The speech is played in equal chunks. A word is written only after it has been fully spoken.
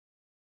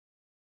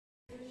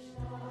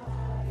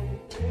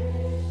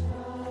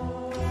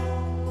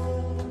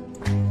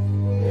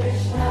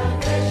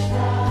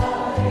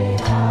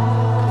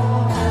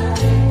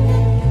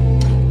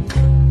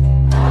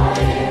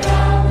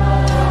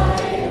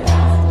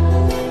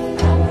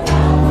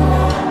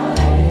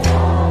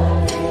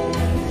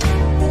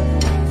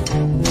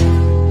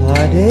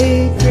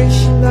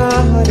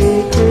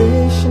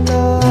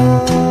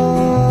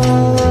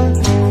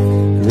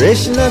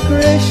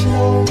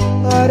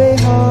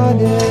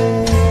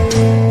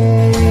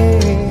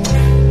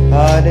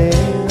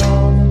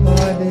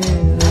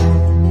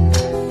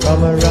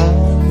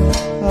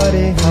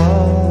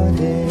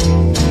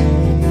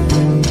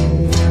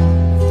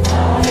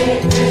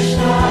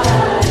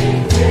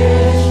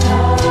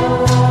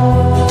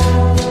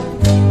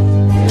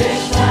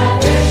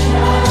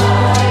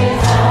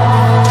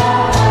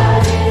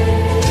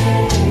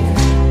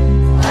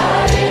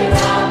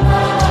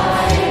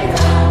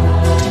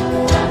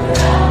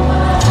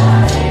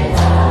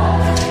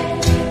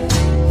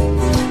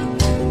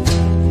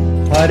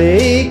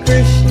Hare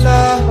Krishna,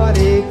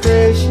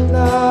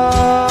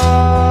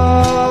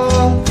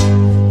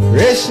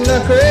 Krishna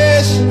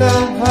Krishna,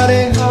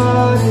 Hare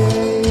Hare,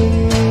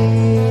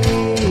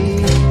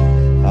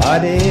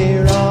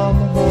 Hare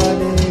Rama,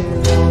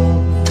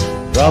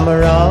 Rama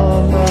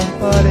Rama,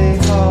 Hare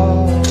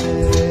Hare.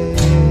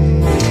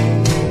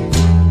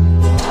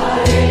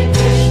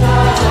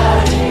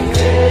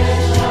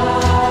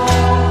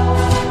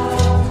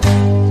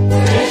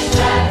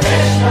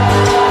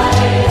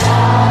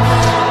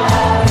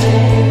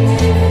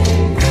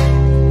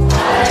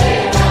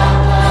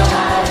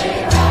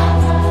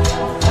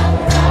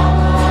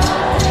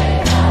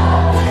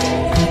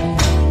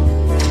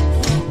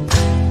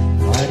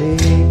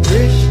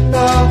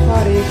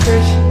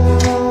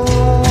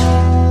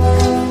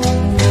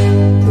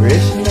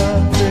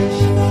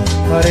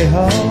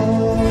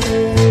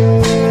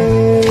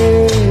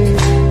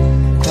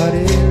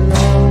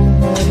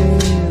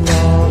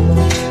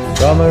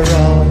 Rama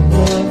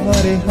Rama,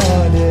 Hare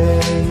Hare.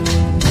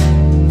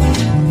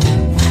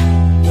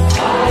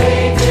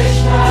 Hare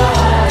Krishna,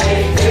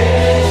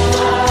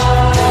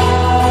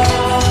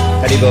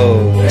 Hare Bol.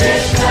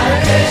 Krishna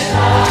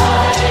Krishna,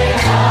 Hare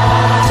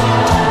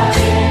Hare.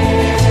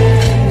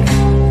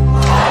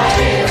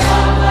 Hare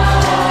Rama,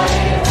 Rama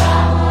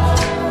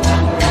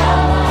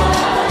Rama,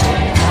 Hare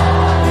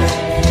Hare.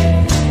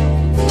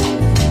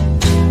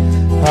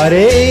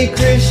 Hare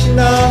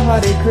Krishna,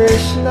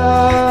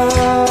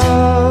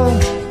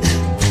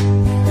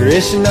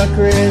 Krishna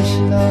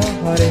Krishna,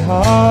 Hare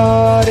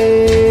Hare,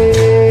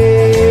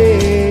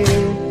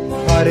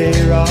 Hare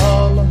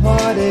Rama,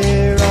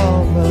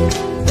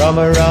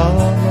 Rama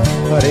Rama,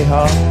 Hare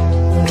Hare.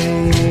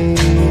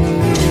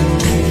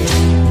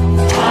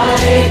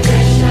 Hare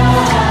Krishna,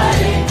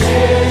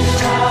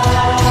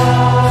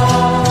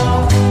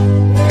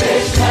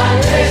 Krishna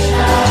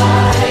Krishna,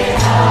 Hare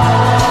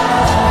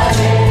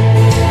Hare,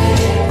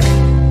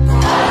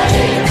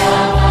 Hare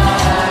Rama,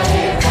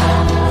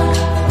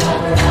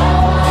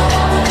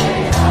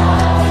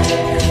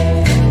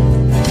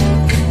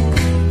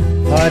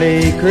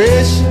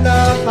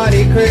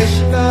 Hare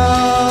Krishna,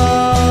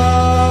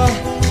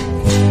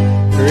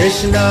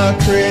 Krishna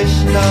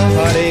Krishna,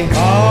 Hare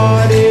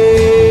Hare,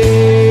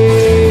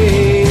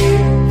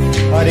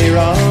 Hare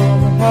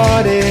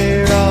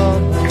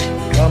Rama,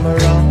 Rama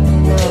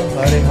Rama,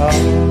 Hare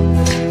Hare.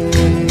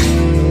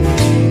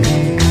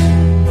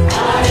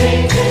 Hare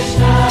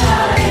Krishna,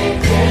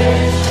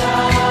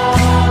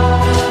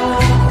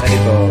 Hare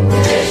Bol.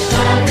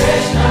 Krishna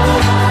Krishna,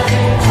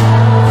 Hare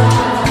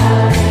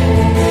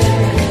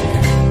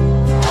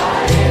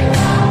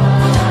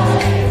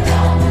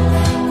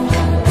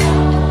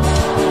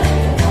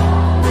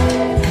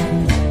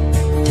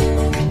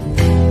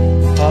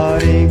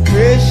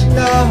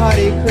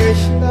Hare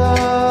Krishna,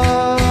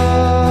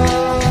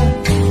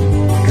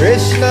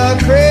 Krishna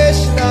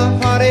Krishna,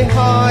 Hare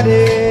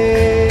Hare,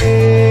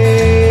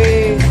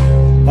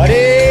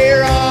 Hare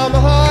Rama,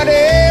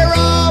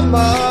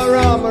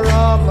 Rama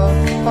Rama,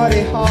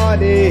 Hare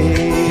Hare.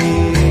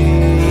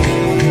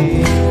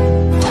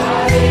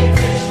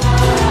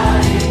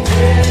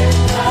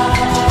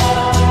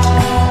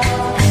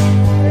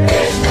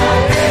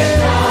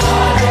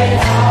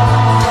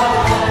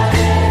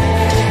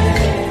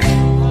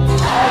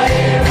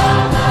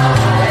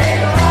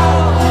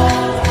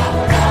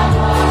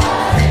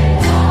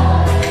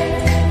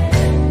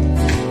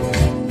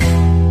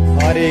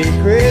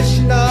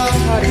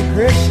 Hare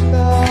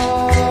Krishna,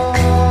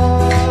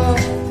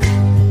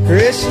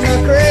 Krishna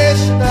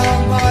Krishna,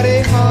 Hare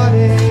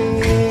Hare,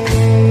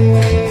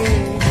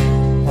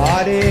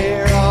 Hare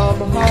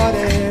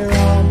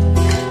Rama,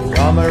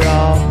 Rama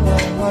Rama,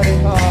 Hare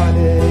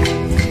Hare.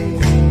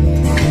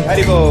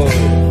 Hare Bol.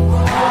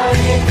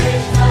 Hare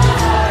Krishna,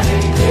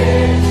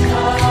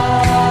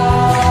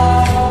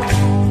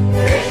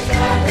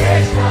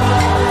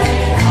 Krishna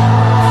Krishna,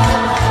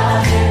 Hare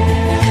Hare,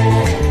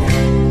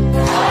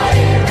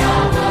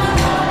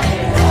 Hare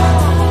Rama,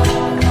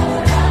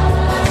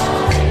 Rama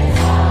Rama,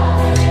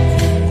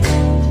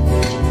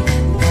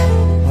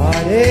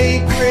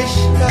 Hare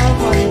Krishna,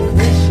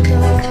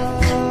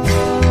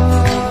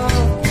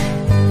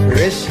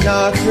 Krishna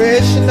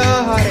Krishna,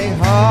 Hare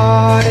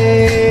Hare,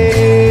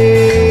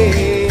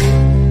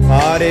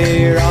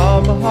 Hare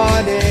Rama,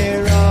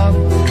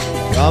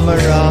 Rama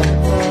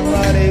Rama,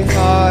 Hare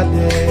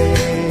Hare.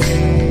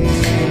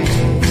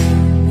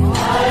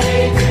 Hare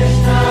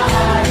Krishna,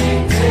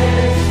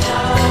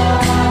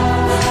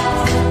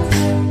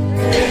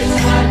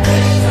 Krishna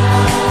Krishna,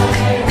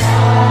 Hare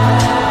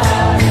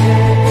Hare,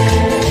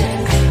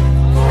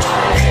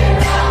 Hare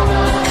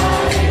Rama,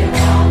 Rama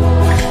Rama,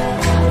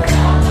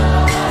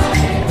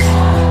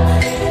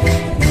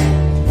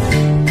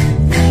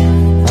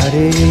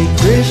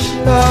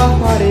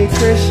 Hare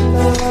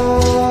Krishna,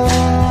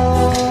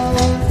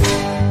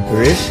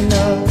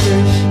 Krishna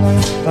Krishna,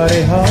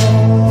 Hare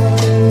Hare,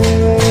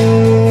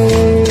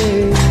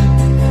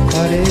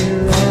 Hare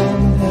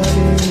Rama,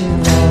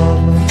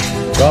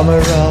 Rama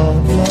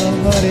Rama,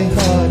 Hare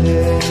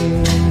Hare.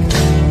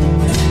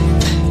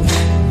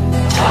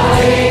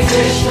 Hare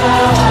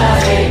Krishna.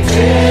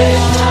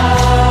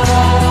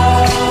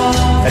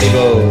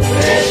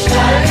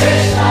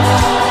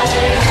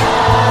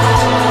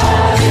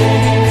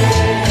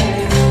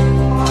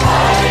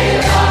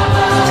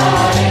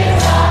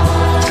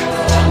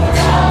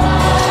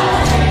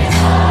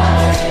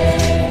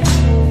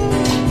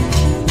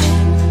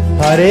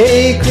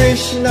 Hare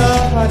Krishna,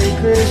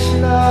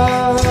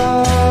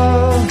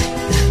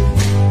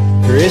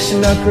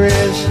 Krishna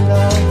Krishna,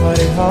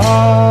 Hare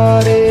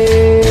Hare,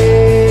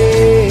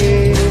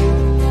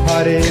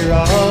 Hare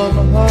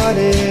Rama,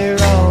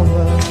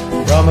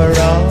 Rama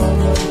Rama,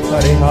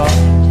 Hare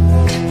Hare.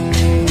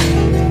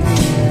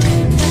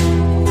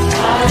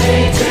 Hare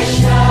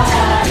Krishna,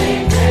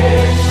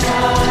 Krishna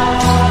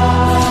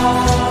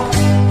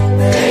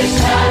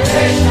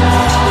Krishna,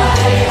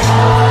 Hare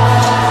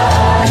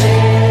Hare,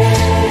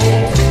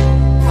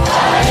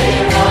 Hare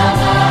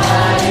Rama,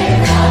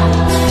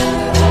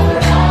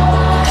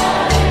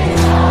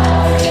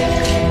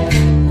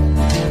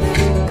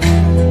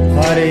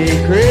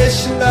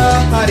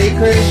 Hare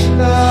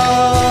Krishna,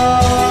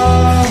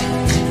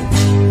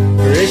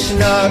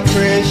 Krishna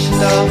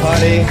Krishna,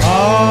 Hare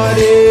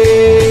Hare,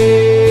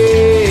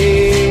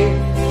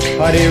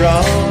 Hare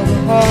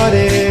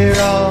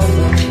Rama,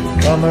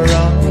 Rama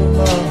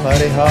Rama,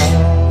 Hare Hare.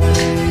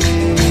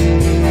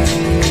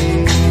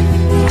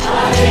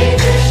 Hare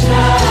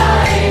Krishna,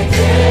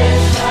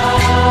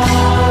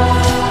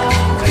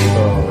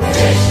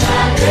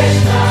 Krishna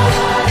Krishna,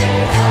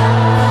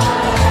 Hare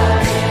Hare,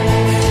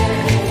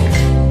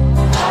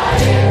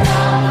 Hare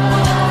Rama,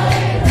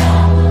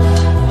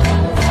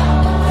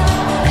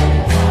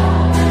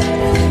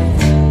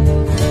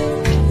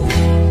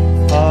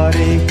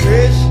 Hare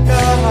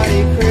Krishna,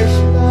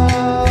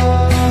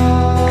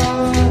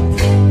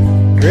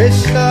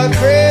 Krishna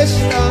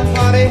Krishna,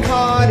 Hare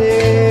Hare,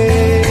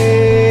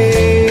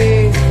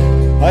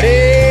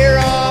 Hare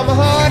Rama,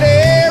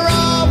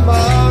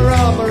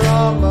 Rama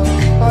Rama,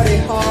 Hare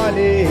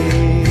Hare.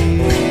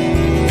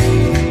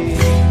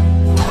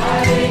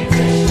 Hare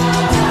Krishna,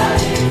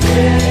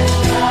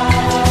 Krishna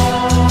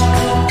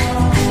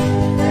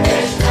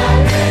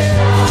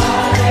Krishna,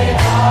 Hare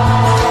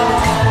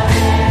Hare,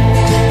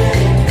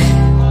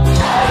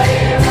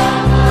 Hare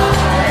Rama,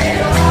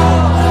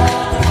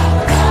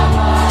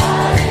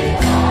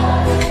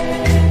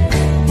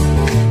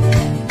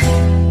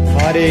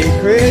 Hare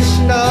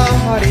Krishna,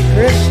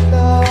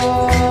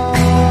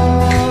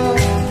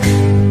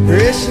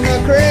 Krishna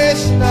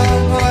Krishna,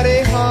 Hare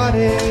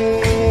Hare,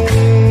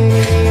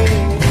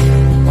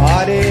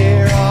 Hare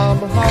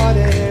Rama,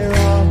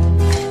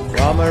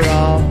 Rama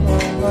Rama,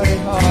 Hare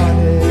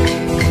Hare.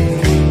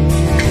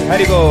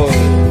 Hare Bol.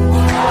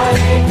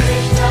 Hare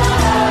Krishna,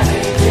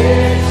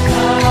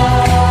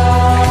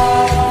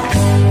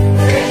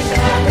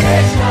 Krishna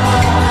Krishna,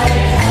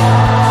 Hare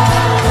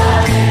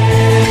Hare,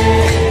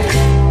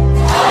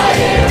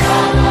 Hare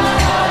Rama,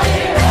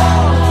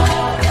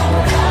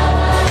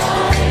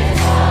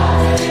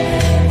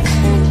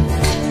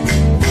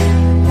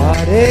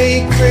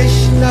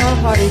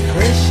 Hare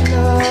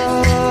Krishna,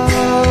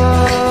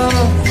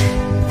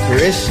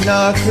 Krishna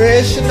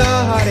Krishna,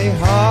 Hare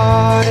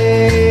Hare,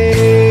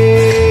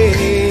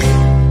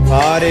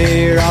 Hare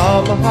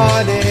Rama,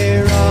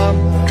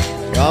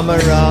 Rama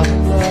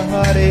Rama,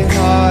 Hare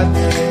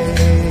Hare.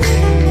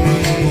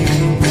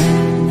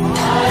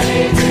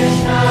 Hare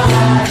Krishna,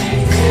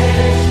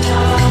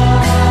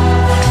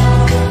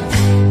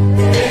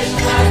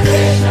 Krishna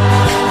Krishna,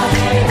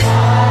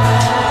 Hare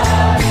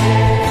Hare,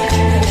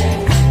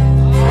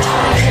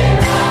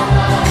 Hare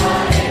Rama,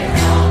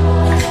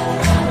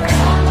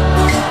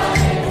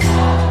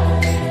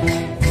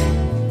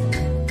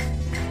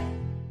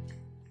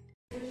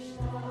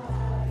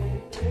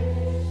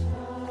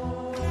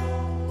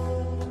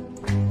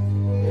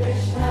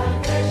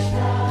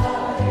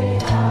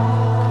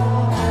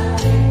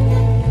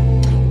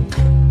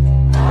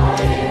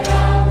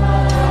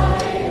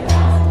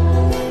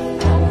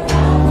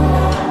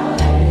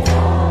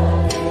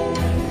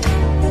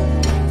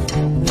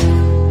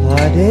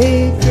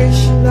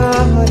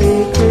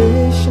 Hare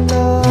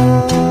Krishna,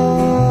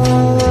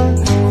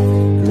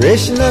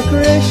 Krishna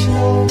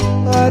Krishna,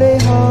 Hare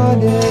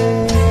Hare,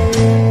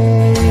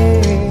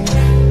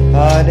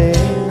 Hare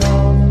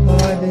Rama,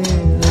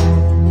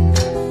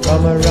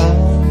 Rama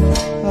Rama,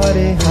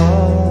 Hare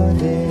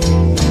Hare.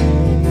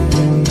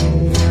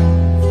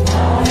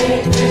 Hare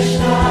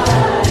Krishna,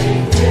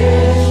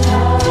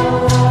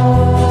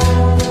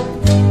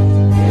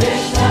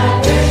 Krishna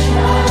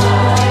Krishna,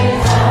 Hare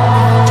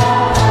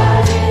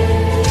Hare,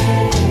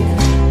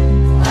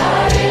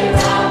 Hare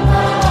Rama,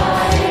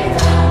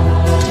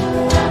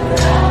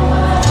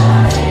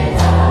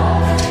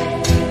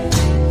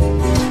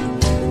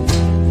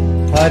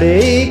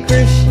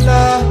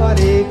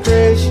 Hare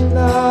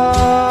Krishna,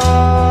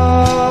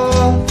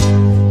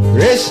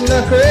 Krishna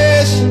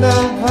Krishna,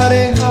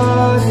 Hare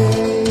Hare,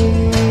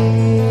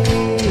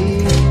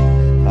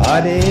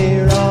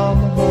 Hare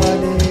Rama,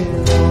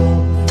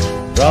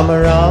 Rama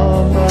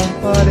Rama,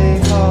 Hare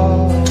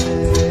Hare.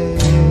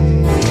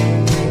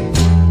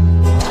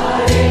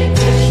 Hare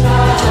Krishna,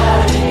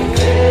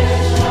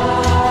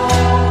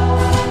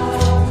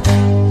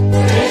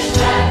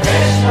 Krishna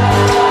Krishna,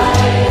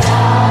 Hare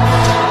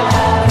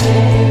Hare,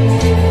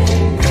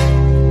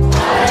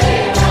 Hare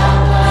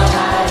Rama,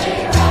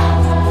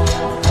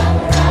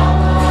 Rama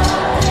Rama,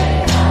 Hare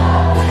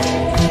Hare.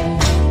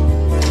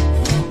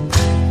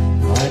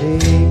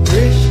 Hare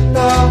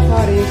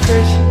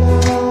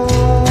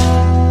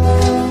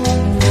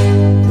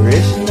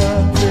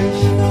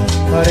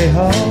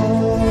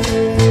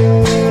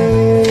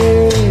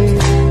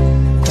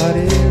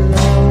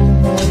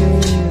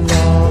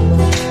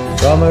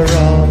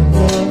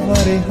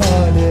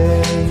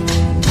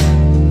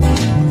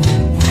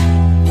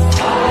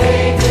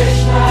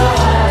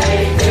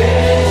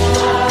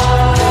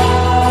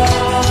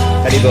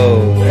Haribo.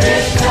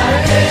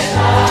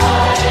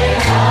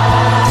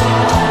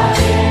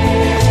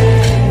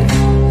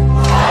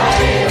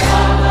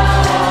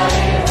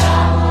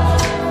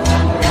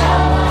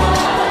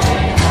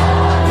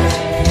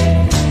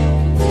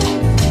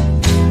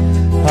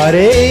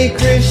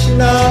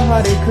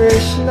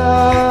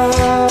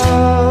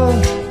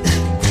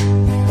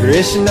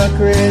 Krishna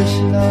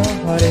Krishna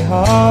Hare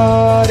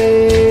Hare,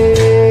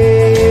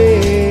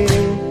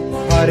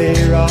 Hare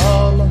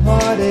Rama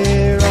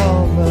Hare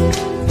Rama,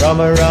 Rama Hare Hare. Hare Krishna, Krishna Krishna, Hare Hare, Hare Rama,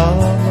 Rama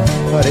Rama,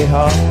 Hare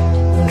Hare.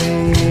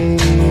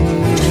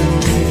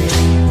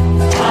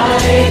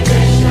 Hare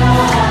Krishna,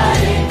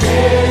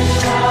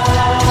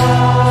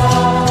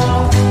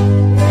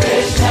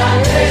 Krishna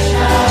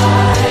Krishna,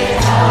 Hare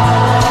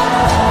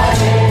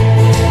Hare,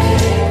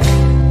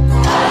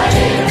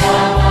 Hare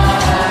Rama,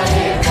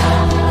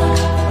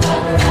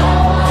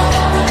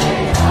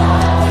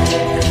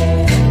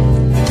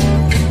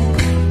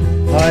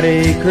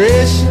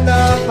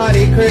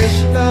 Hare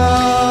Krishna,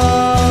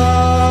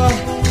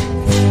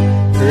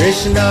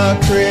 Krishna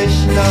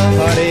Krishna,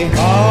 Hare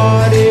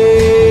Hare,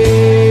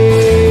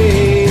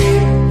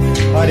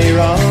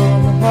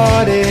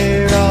 Hare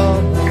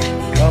Rama,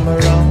 Rama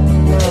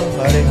Rama,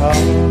 Hare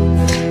Hare.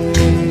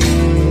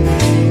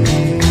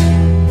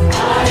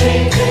 Hare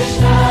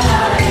Krishna,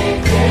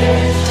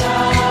 Krishna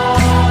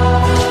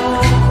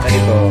Hare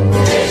Bo.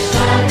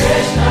 Krishna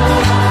Krishna,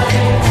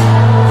 Hare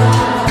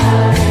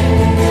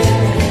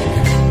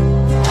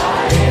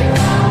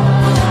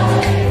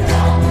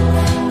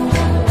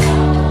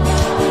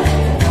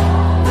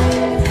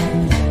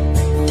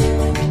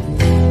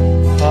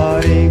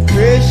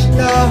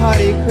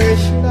Hare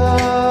Krishna,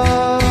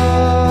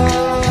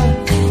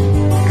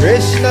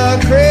 Krishna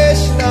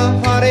Krishna,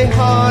 Hare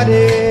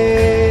Hare,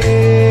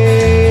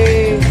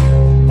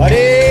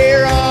 Hare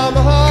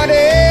Rama,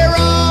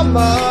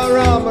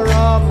 Rama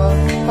Rama,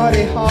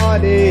 Hare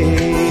Hare.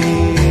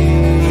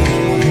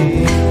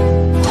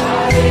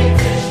 Hare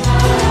Krishna,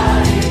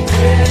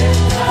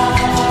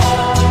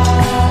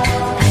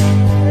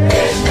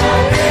 Krishna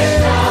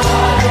Krishna,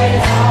 Hare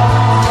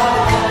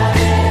Hare,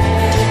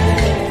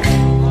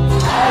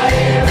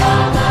 Hare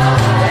Rama,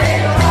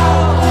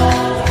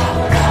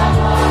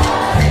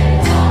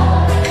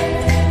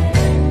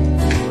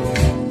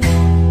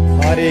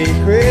 Hare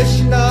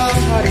Krishna,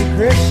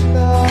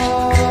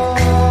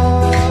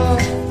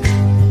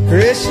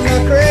 Krishna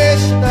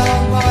Krishna,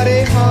 Hare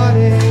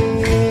Hare,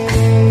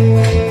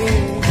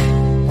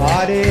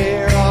 Hare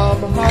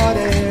Rama,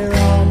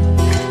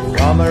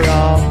 Rama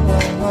Rama,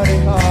 Hare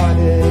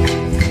Hare.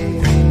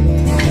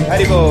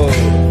 Hare Bo.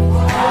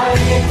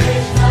 Hare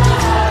Krishna,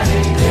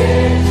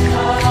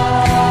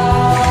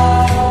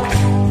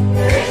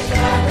 Krishna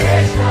Krishna,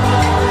 Hare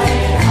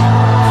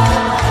Hare,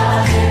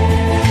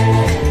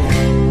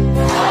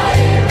 Hare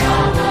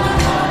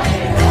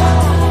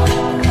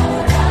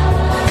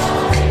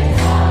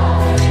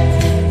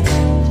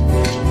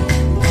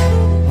Rama,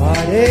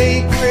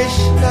 Hare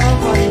Krishna,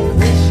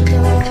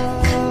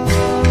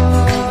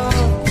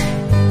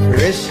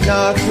 Krishna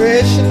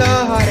Krishna,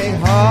 Hare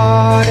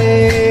Hare,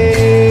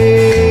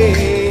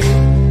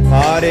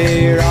 Hare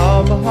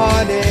Rama,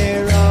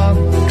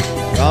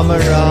 Rama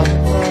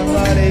Rama,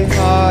 Hare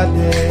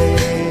Hare.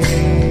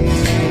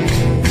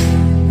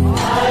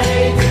 Hare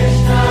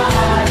Krishna,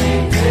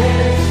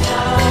 Krishna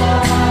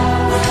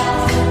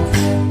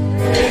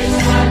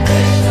Krishna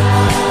Krishna,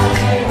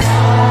 Hare Hare,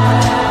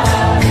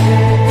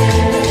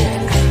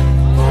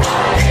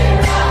 Hare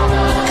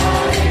Rama,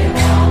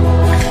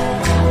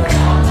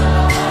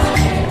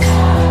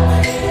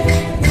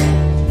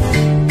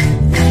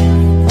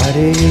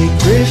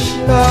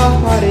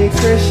 Hare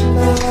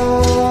Krishna,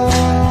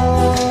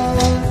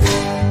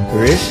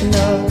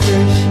 Krishna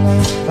Krishna,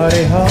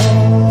 Hare Hare,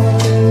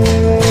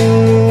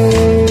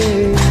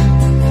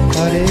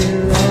 Hare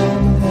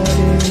Rama,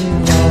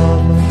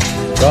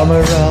 Rama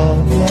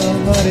Rama,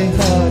 Hare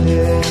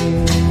Hare.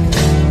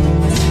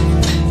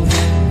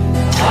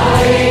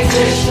 Hare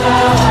Krishna,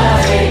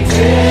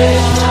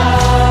 Krishna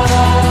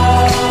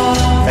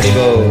Hare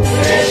Bo.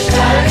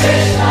 Krishna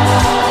Krishna,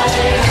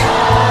 Hare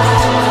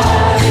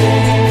Hare,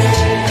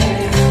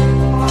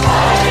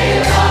 Hare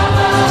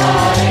Rama,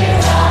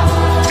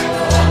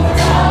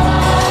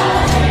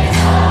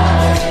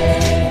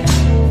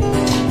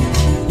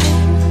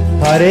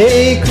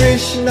 Hare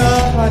Krishna,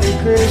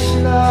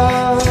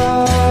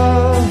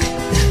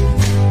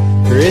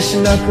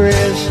 Krishna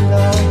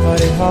Krishna,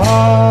 Hare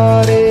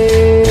Hare,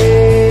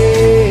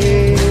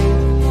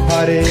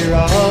 Hare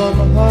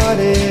Rama,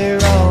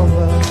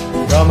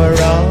 Rama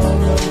Rama,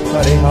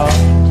 Hare Hare.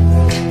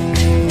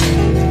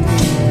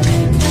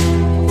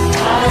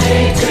 Hare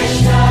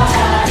Krishna,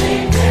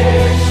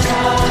 Krishna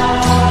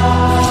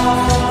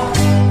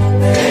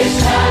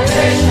Krishna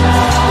Krishna,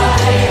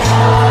 Hare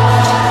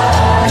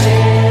Hare,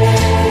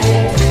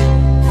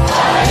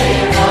 Hare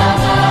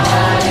Rama,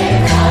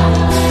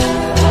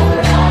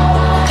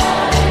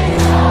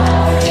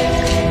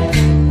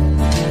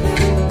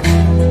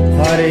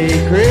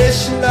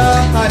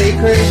 Hare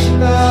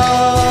Krishna,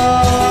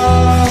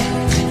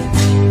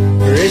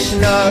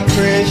 Krishna Krishna,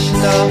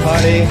 Krishna,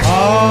 Hare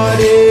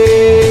Hare,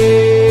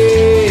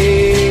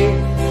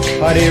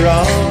 Hare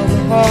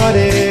Rama,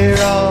 Hare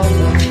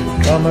Rama,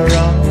 Rama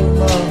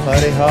Rama,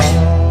 Hare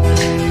Hare.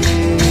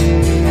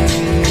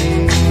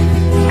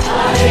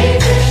 Hare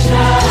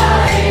Krishna,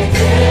 Hare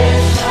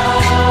Krishna,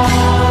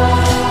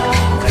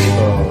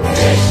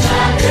 Krishna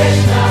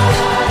Krishna,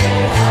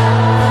 Hare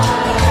Hare,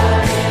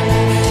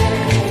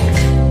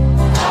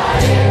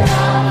 Hare Rama, Hare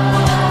Rama,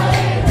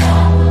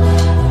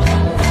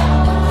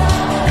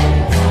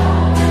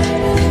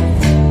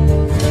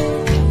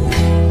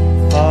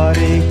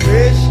 Hare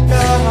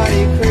Krishna,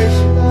 Hare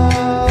Krishna,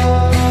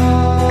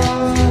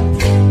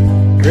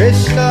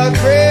 Krishna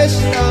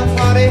Krishna,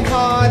 Hare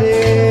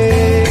Hare,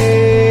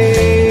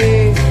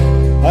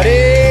 Hare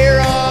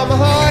Rama,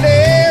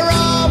 Hare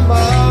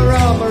Rama,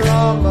 Rama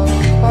Rama,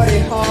 Hare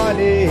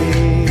Hare.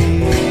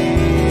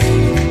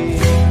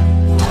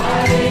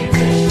 Hare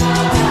Krishna,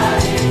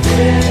 Hare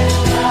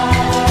Krishna,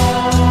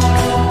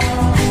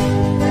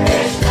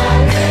 Krishna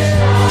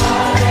Krishna,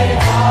 Hare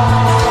Hare,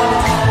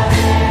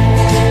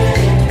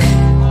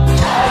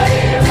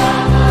 Hare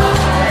Rama,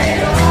 Hare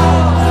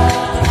Rama,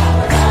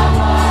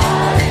 Rama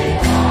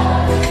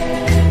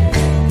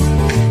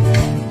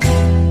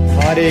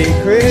Hare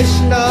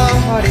Krishna,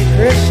 Hare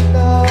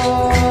Krishna,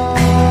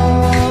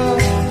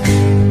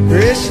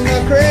 Krishna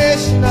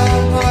Krishna,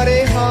 Hare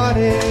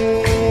Hare,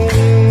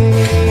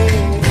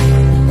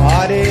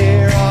 Hare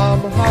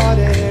Rama,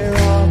 Hare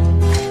Rama,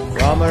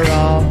 Rama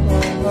Rama,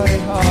 Hare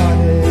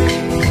Hare.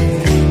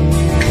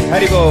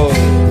 Hare Bol.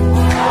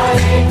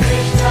 Hare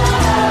Krishna,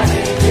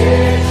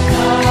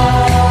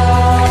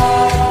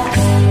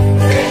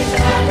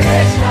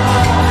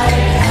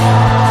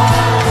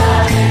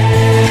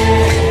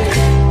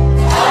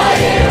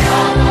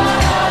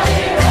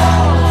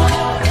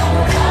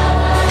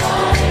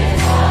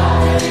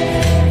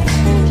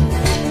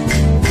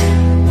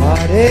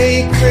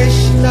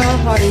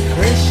 Hare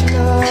Krishna,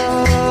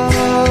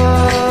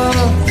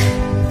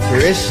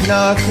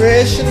 Krishna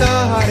Krishna,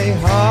 Hare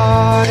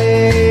Hare,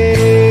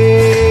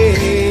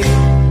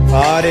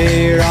 Hare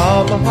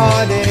Rama,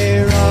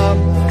 Hare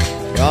Rama,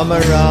 Rama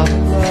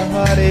Rama,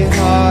 Hare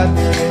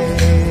Hare.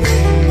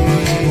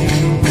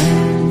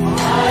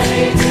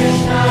 Hare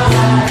Krishna,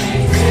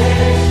 Hare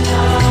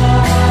Krishna,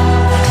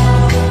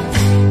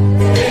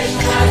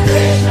 Krishna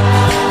Krishna,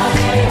 Hare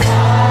Hare,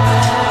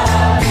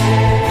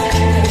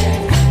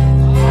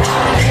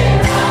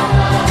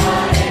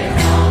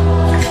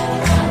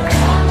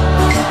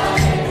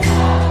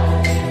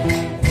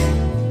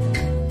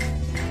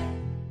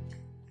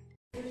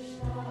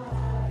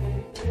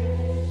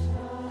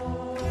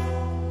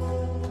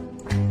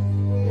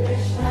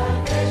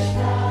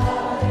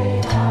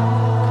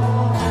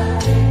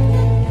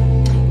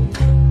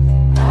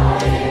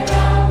 Hare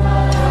Rama,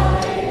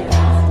 Hare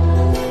Rama,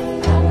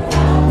 Rama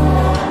Rama,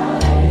 Hare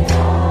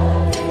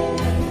Hare.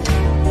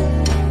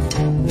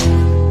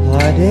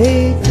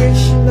 Hare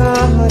Krishna,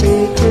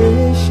 Hare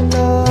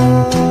Krishna,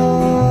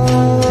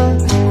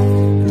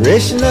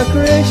 Krishna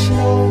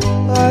Krishna,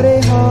 Hare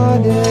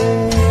Hare,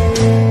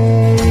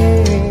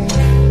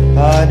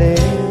 Hare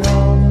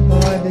Rama,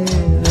 Hare Rama, Rama Hare Krishna, Hare Krishna, Krishna Krishna, Hare Hare, Hare Rama, Hare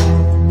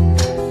Rama,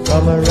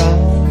 Rama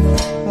Rama,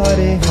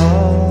 Hare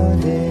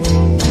Hare.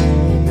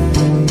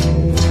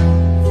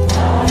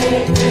 Hare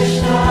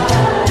Krishna,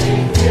 Hare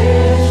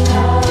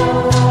Krishna,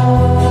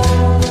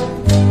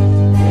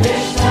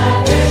 Krishna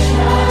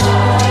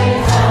Krishna,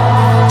 Hare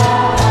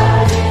Hare,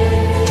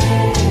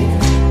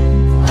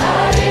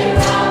 Hare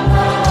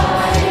Rama,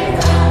 Hare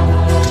Rama,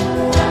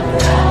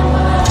 Rama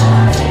Rama, Hare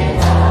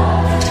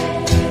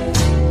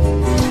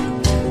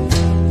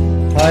Hare.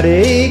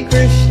 Hare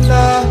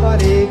Krishna,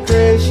 Hare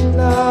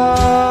Krishna,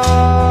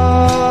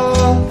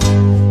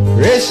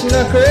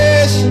 Krishna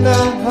Krishna,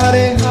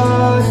 Hare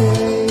Hare,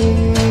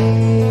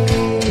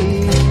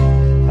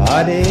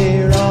 Hare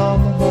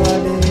Rama,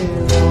 Hare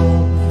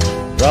Rama,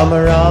 Rama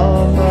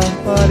Rama,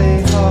 Hare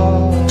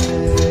Hare.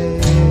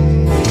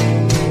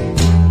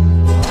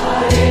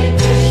 Hare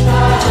Krishna,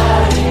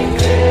 Hare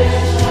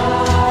Krishna,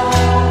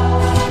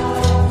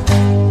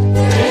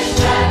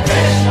 Krishna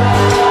Krishna,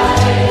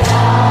 Hare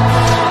Hare,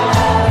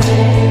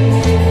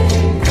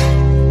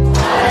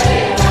 Hare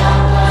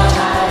Rama,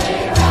 Hare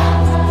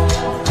Rama,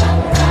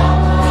 Rama Rama, Hare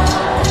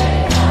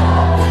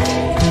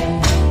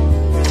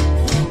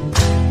Hare.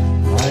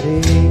 Hare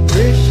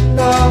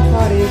Krishna,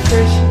 Hare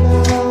Krishna,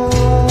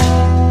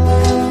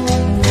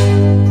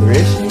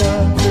 Krishna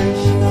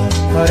Krishna,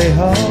 Hare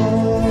Hare,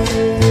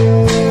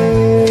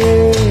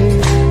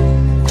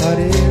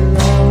 Hare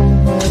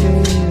Rama, Hare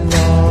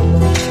Rama,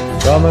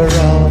 Rama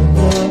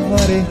Rama,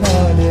 Hare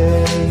Hare.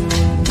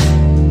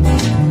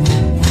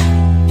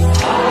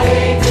 Hare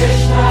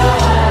Krishna,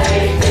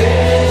 Hare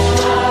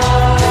Krishna,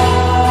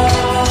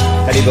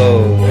 Hare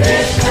Bol.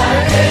 Krishna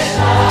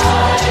Krishna,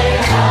 Hare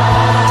Hare,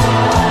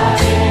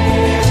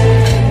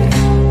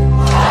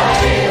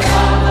 Hare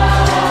Rama,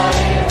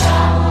 Hare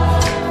Rama,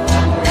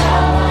 Rama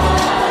Rama,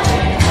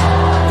 Hare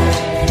Hare.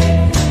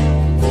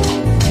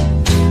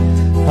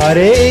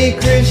 Hare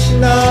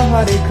Krishna,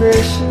 Hare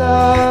Krishna,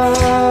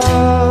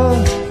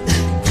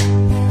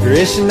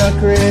 Krishna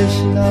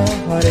Krishna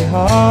Hare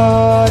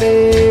Hare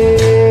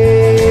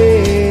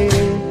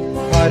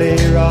Hare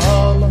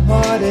Rama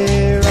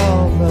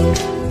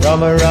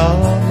Rama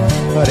Rama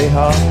Hare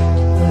Hare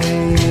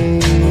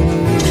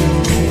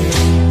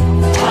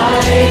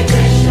Hare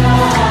Krishna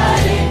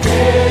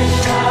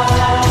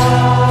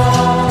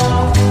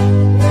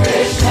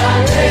Krishna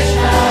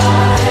Krishna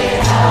Hare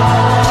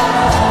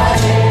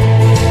Hare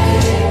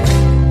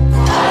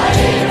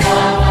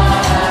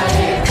Hare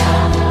Rama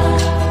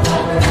Rama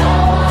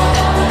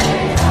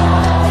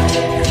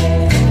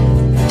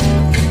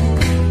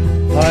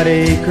Rama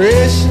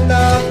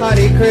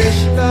Hare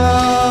Krishna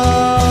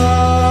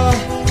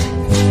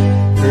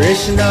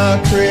Krishna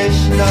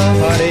Krishna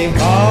Hare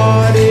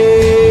Hare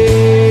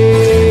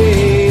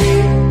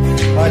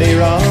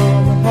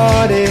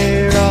Hare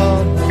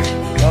Rama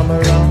Rama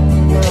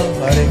Rama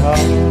Hare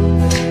Hare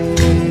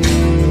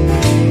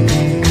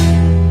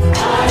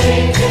Hare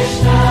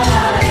Krishna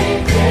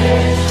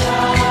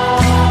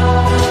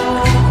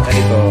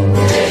Hare Bol.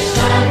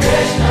 Krishna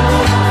Krishna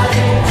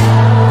Hare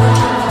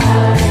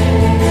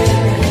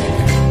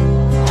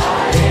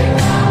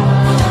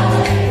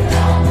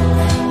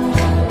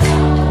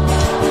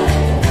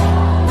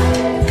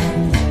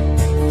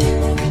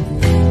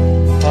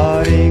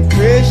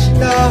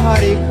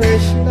Hare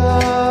Krishna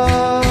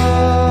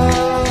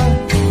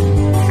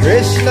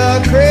Krishna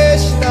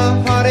Krishna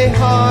Hare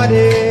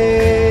Hare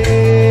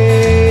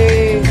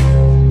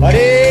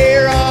Hare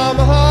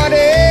Rama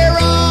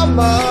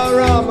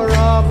Rama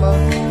Rama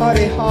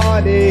Hare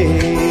Hare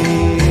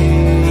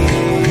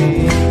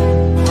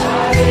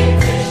Hare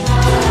Krishna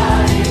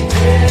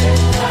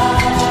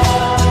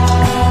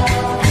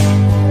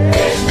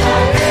Krishna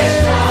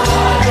Krishna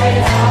Hare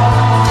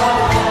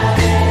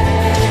Hare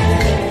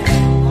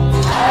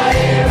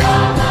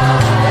Rama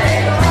Hare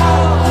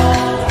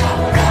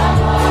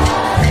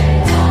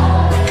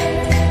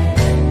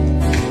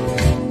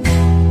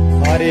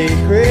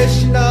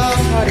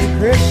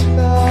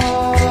Krishna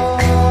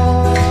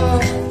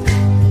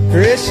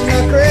Krishna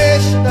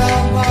Krishna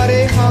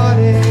Hare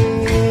Hare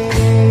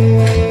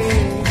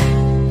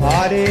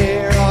Hare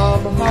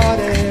Rama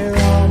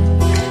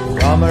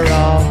Rama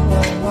Rama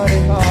Hare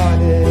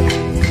Hare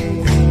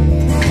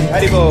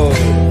Hare Bol.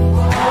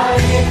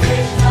 Hare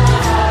Krishna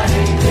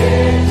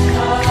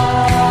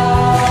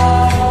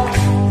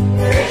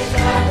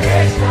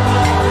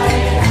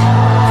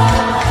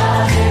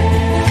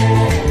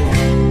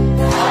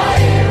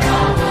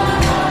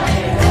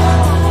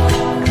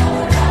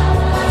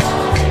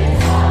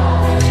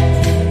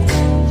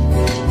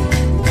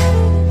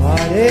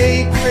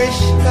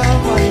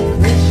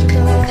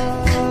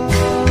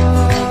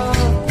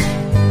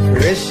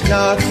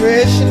Krishna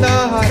Krishna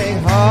Hare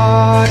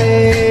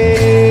Hare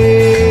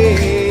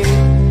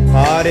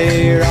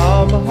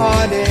Rama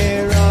Hare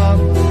Krishna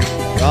Krishna Krishna Hare Hare Hare Rama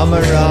Rama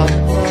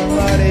Rama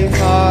Hare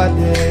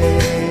Hare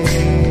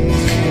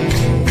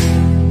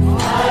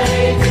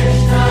Hare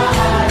Krishna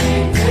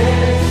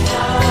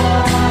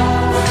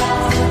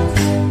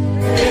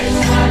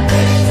Krishna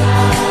Krishna Hare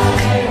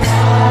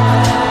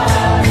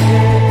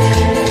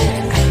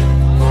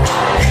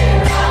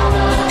Hare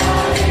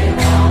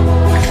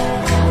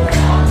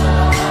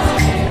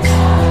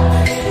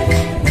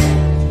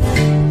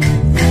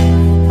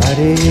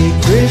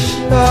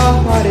Rama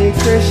Hare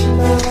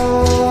Krishna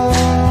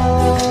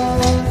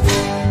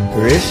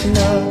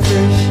Krishna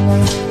Krishna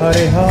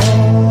Hare Hare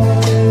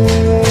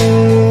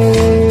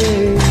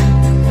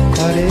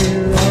Hare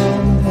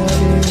Rama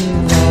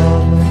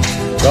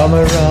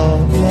Rama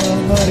Rama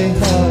Hare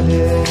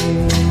Hare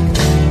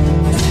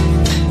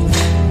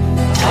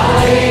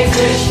Hare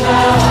Krishna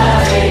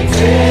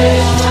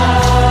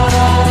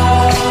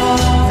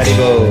Hare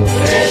Bol.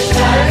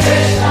 Krishna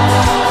Krishna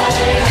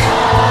Hare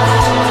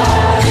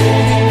Hare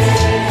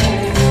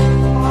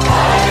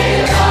Hare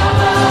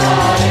Rama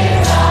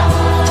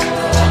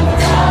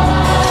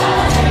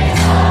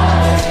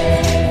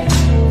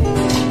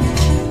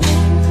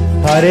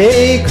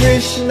Hare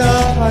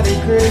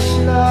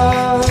Krishna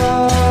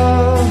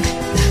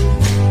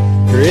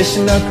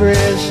Krishna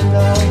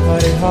Krishna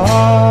Hare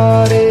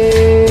Hare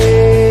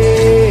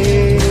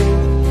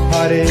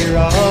Hare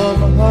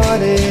Rama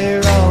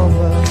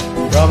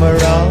Rama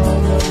Rama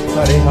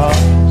Hare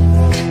Hare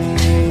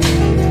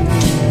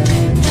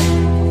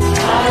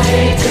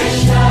Hare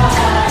Krishna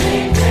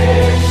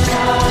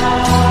Krishna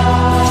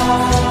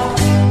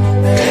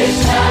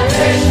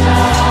Krishna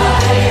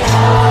Hare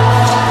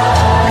Hare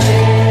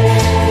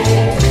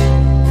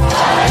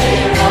Hare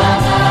Rama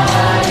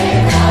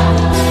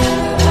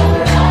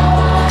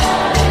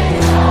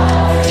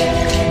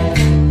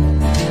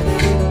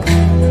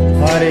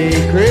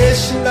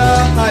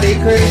Hare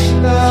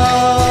Krishna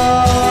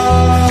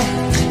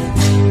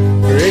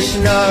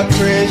Krishna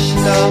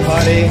Krishna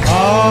Hare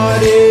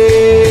Hare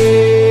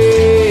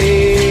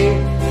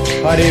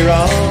Hare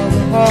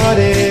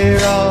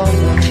Rama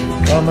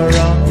Rama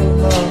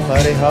Rama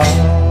Hare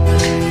Hare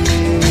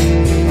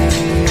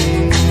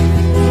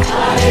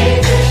Hare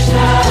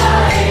Krishna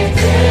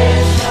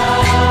Krishna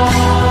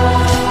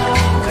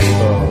Hare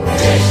Bol.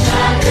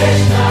 Krishna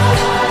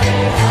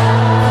Hare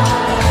Hare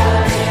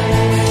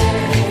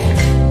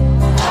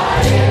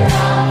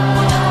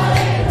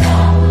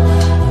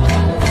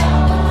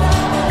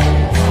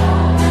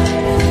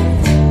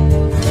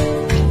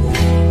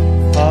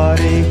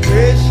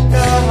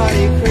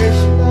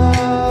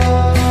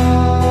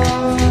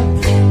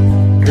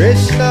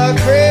Krishna,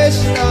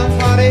 Krishna,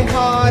 Hare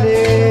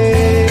Hare,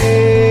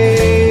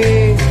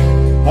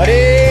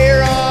 Hare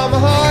Rama,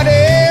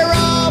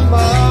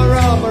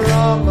 Rama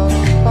Rama,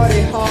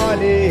 Hare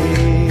Hare.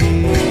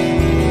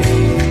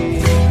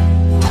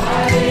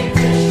 Hare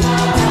Krishna,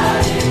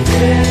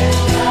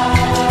 Krishna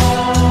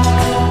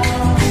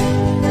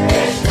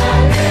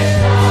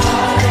Krishna,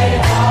 Hare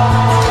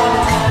Hare,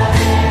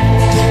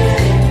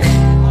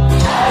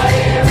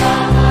 Hare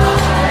Rama,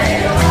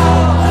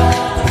 Rama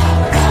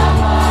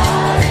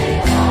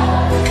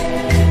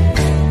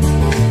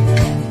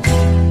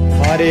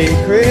Hare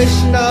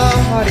Krishna,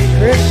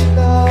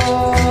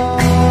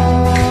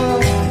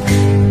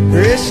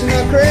 Krishna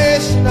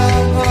Krishna,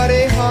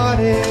 Hare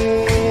Hare,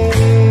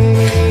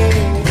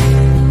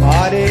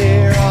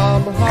 Hare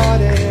Rama,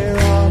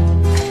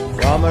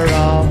 Rama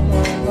Rama,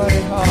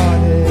 Hare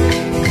Hare.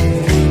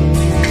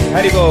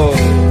 Hare Bol.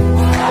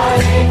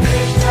 Hare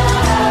Krishna,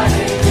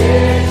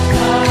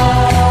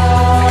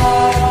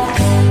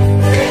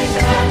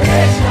 Krishna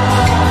Krishna,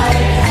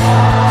 Hare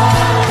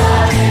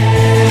Hare,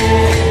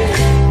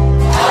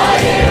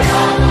 Hare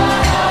Rama,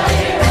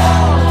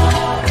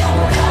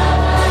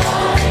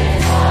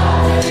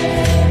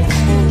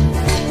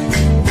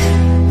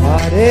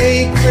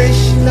 Hare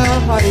Krishna,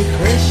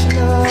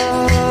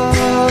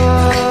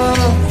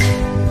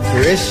 Krishna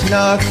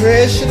Krishna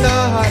Krishna,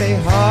 Hare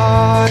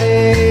Hare,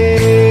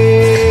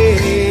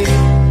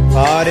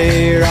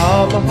 Hare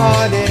Rama,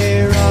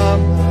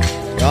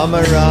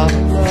 Rama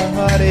Rama,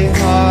 Hare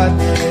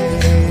Hare.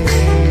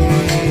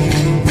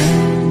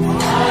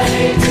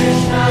 Hare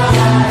Krishna,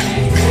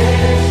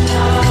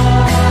 Krishna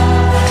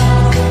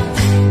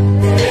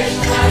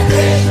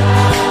Krishna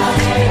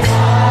Krishna,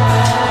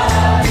 Hare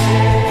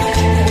Hare,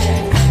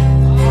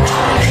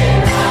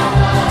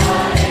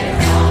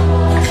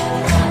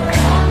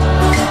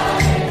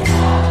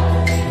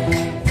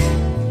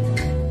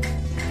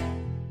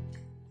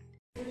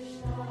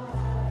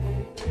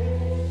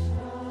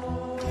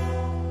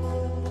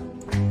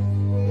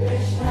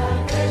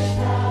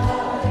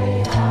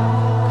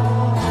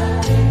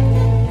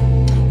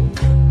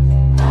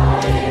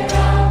 Hare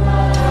Rama,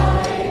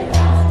 Hare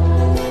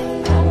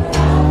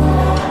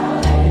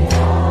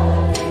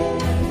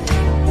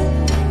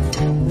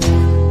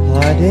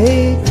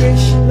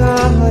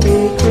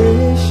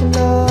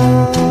Krishna,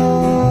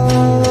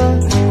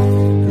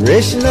 Krishna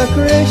Krishna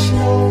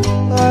Krishna,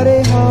 Hare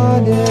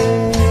Hare,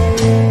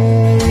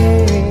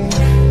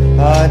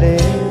 Hare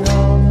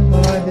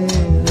Rama,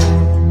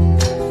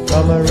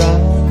 Rama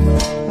Rama,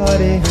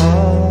 Hare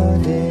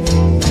Hare.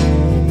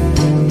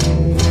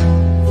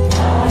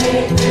 Hare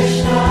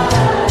Krishna,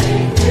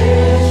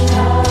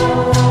 Krishna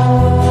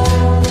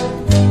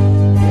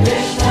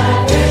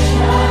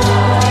Krishna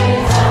Krishna,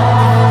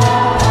 Hare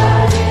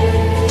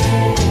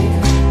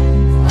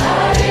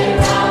Hare,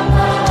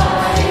 Hare Rama,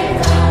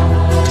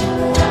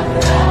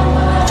 Rama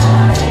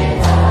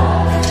Hare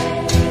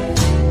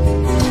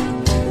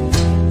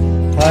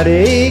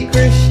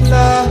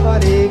Krishna,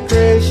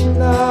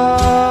 Krishna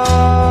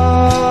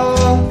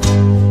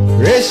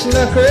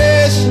Krishna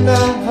Krishna,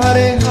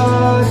 Hare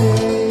Hare,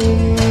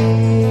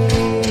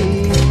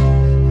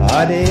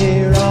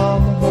 Hare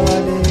Rama,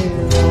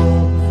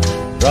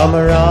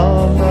 Rama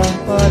Rama,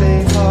 Hare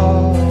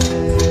Hare.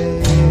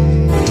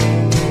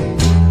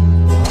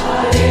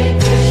 Hare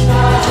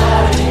Krishna,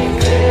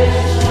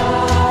 Krishna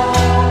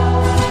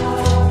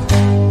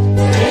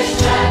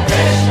Krishna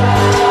Krishna,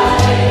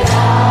 Hare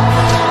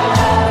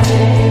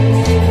Hare,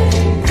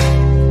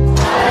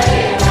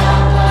 Hare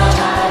Rama,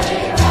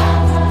 Hare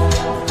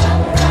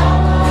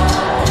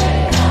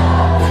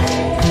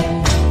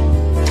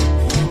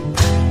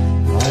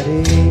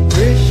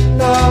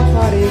Krishna,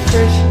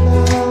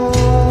 Krishna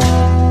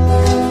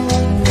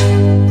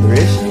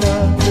Krishna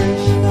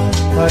Krishna,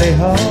 Hare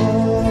Hare,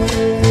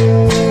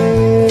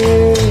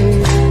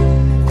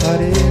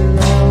 Hare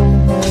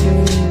Rama,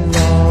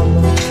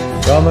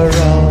 Rama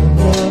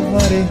Rama,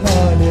 Hare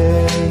Hare.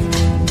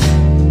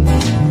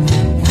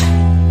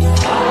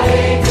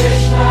 Hare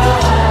Krishna,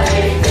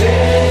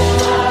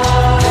 Krishna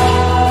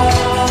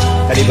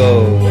Hare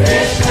Bol.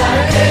 Krishna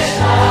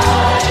Krishna,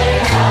 Hare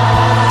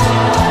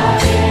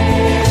Hare,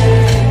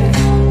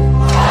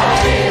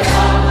 Hare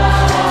Rama,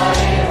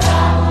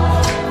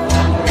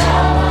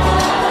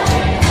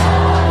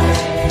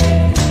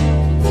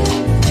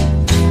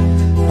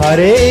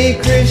 Hare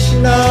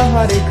Krishna,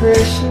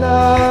 Krishna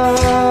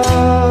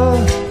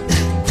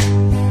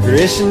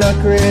Krishna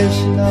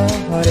Krishna,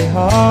 Hare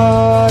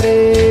Hare,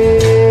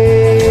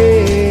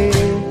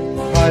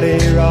 Hare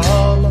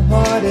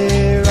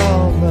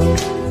Rama,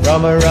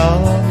 Rama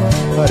Rama,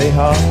 Hare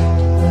Hare.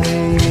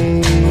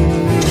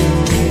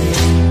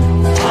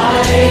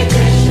 Hare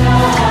Krishna,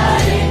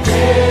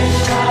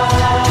 Krishna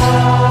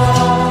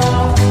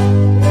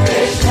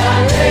Krishna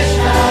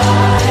Krishna,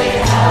 Hare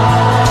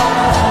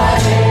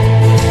Hare,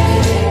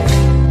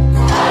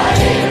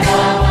 Hare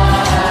Rama,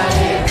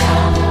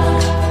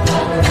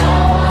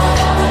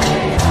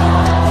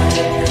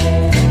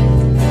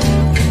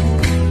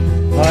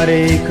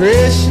 Hare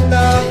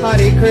Krishna,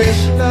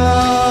 Krishna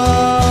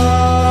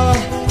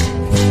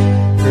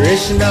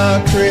Krishna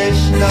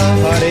Krishna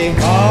Hare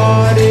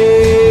Hare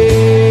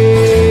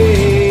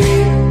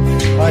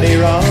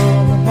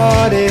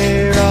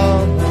Hare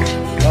Rama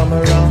Rama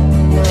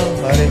Rama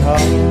Hare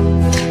Hare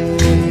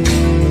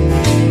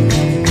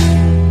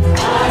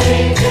Hare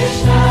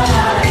Krishna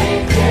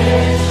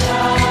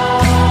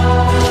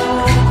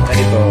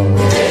Hare Bol.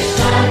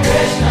 Krishna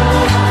Krishna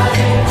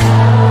Hare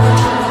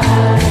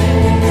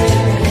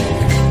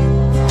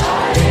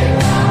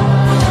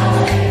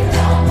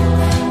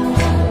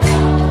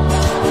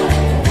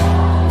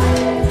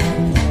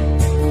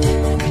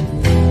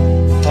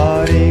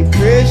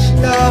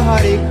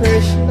Hare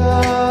Krishna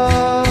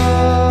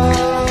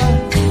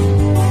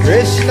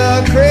Krishna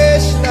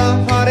Krishna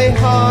Hare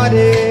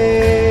Hare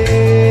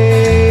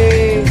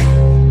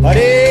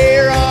Hare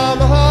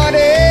Rama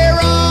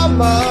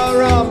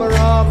Rama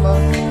Rama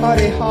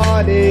Hare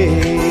Hare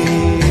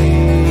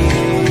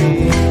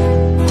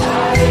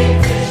Hare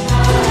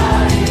Krishna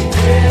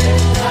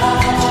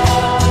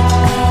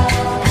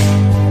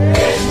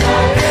Krishna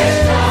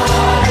Krishna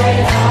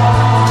Hare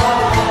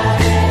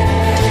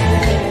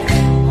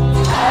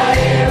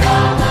Hare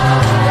Rama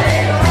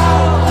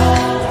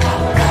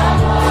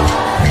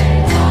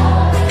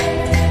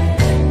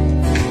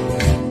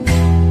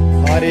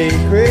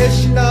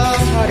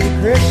Hare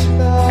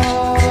Krishna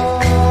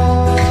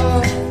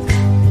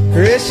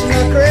Krishna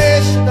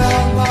Krishna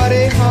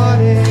Hare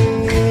Hare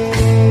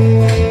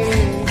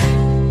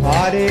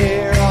Hare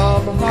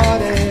Rama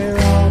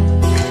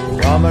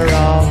Rama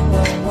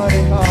Rama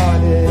Hare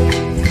Hare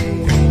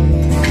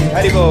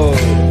Hare Bol.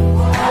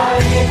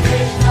 Hare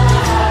Krishna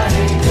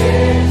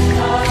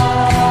Krishna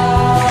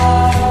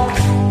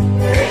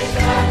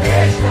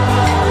Krishna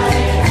Hare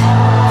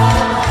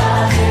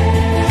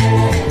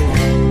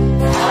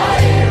Hare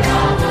Rama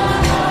Hare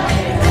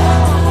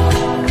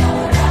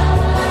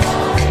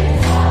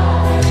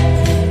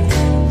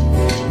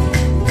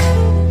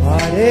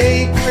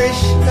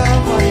Krishna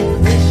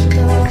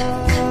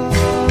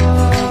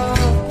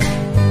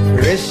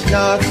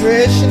Krishna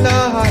Krishna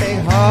Hare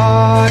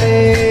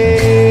Hare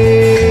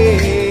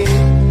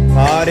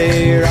Hare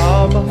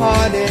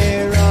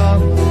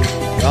Rama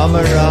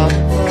Rama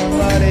Rama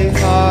Hare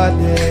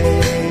Hare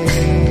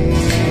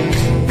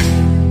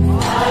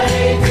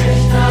Hare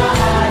Krishna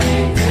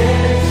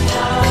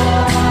Krishna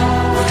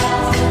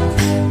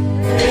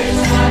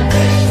Krishna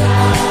Krishna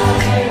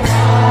Hare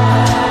Hare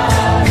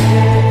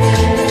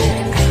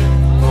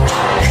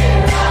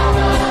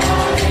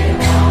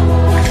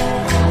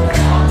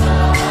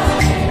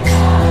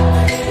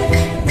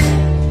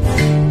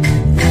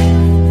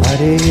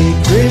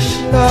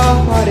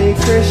Rama Hare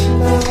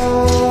Krishna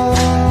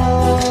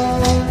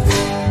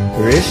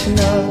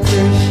Krishna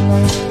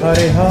Krishna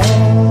Hare Hare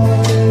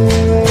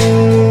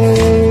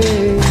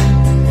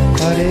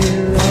Hare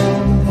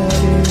Rama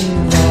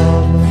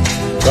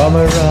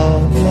Rama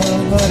Rama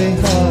Hare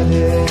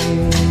Hare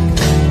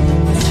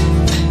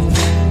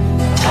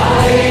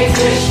Hare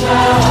Krishna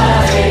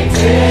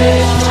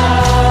Krishna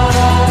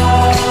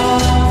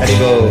Hare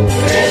Bol.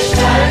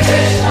 Krishna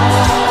Krishna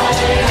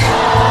Hare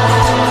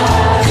Hare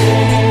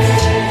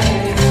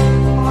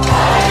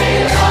Hare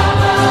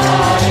Rama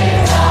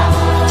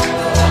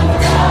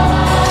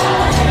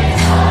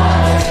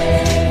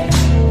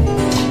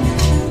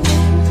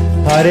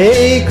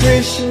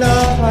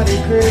Hare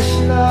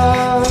Krishna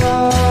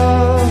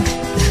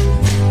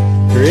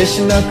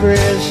Krishna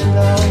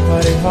Krishna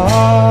Hare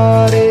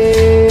Hare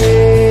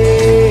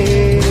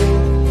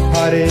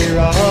Hare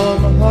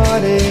Rama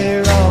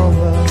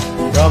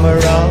Rama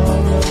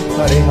Rama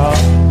Hare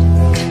Hare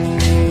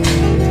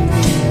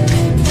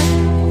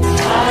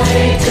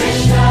Hare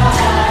Krishna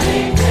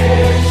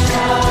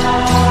Krishna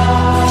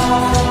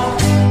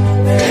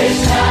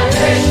Krishna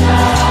Krishna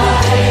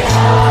Hare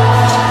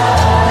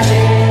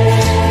Hare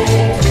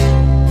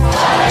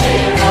Hare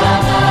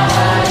Rama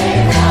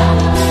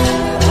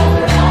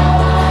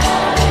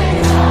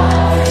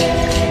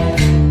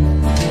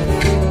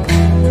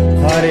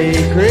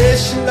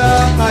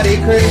Hare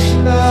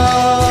Krishna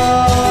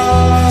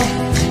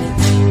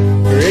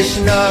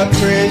Krishna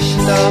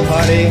Krishna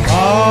Hare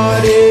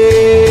Hare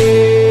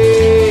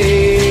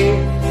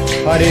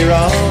Hare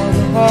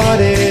Rama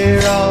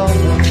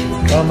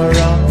Rama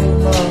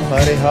Rama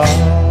Hare Hare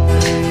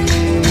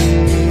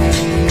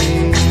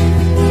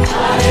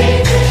Hare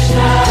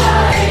Krishna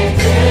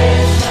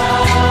Krishna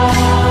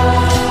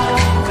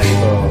Hare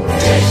Bol.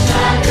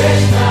 Krishna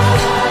Krishna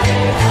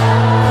Hare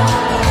Hare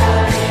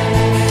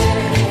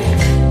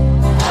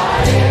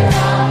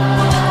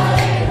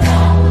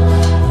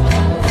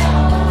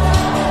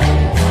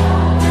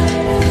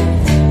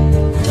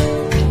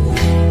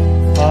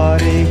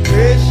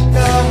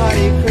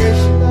Hare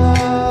Krishna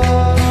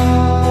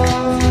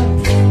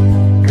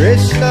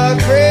Krishna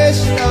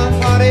Krishna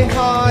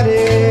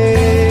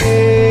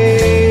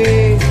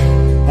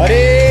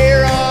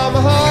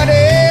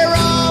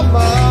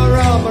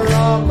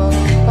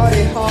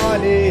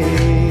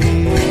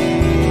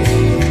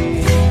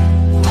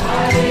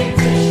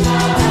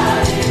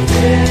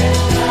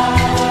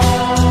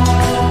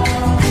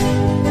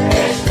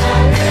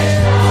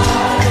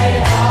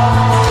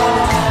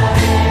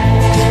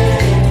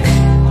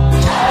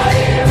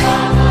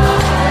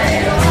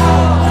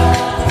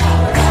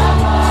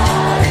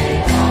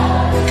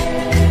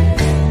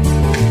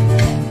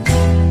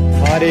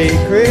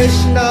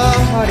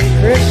Hare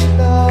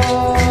Krishna,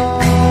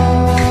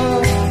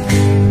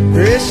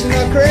 Krishna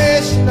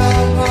Krishna,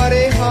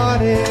 Hare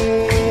Hare,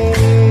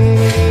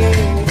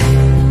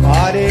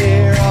 Hare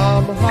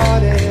Rama,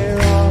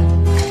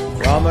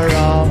 Rama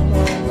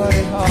Rama,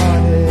 Hare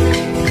Hare.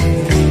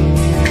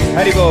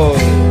 Hari Bol.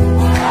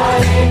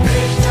 Hare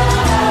Krishna,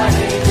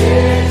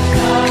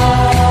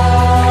 Krishna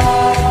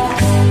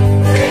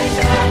Krishna,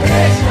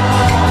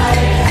 Hare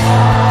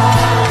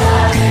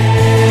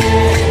Hare,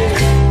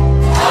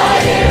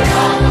 Hare Rama,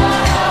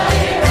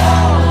 Rama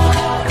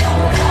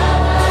Rama,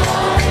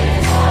 Hare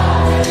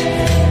Hare.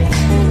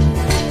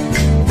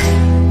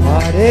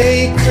 Hare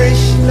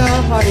Krishna,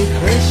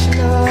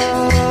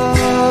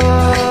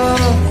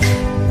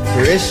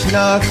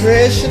 Krishna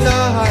Krishna,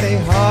 Hare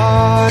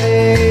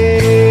Hare,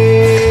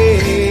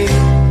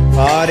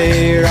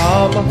 Hare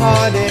Rama,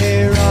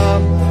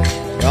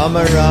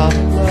 Rama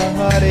Rama,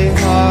 Hare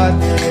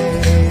Hare.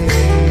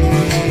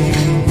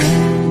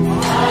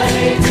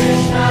 Hare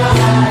Krishna,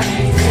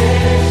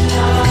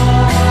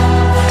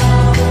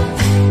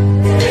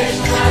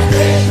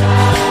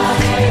 Krishna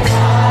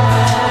Krishna,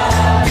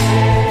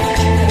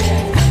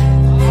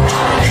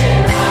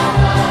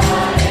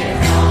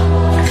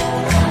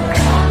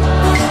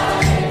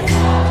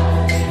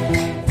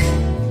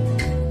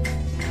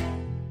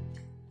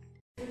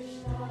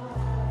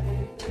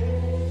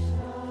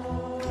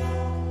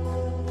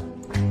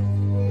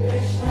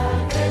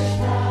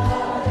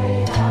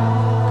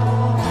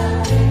 Hare Hare,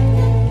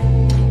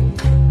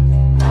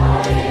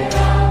 Hare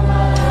Rama,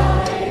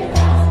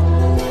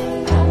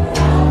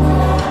 Rama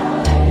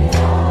Rama,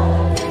 Hare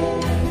Hare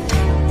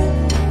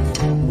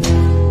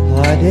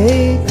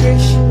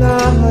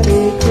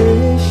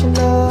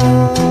Krishna,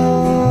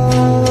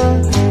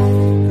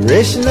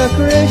 Krishna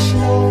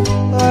Krishna,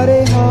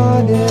 Hare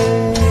Hare,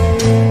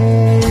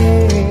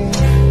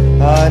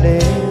 Hare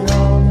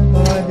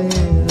Rama,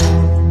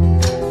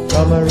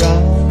 Rama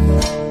Rama,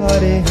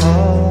 Hare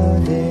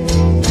Hare.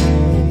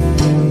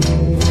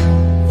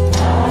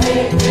 Hare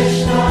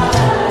Krishna,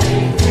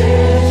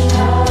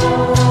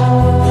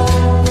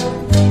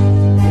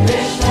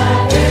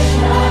 Krishna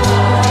Krishna,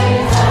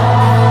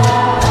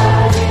 Hare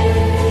Hare,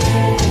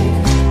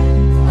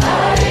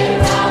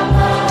 Hare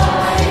Rama,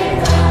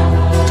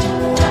 Rama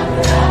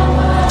Rama,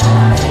 Hare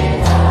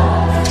Hare.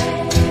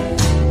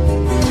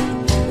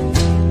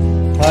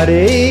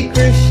 Hare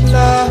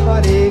Krishna,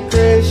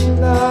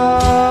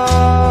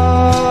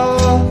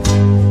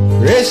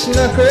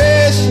 Krishna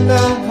Krishna,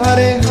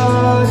 Hare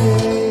Hare,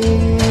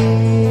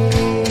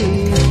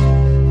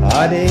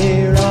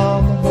 Hare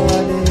Rama,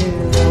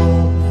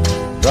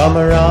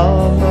 Rama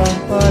Rama,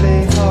 Hare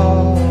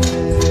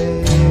Hare.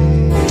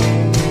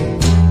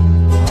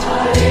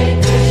 Hare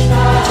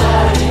Krishna,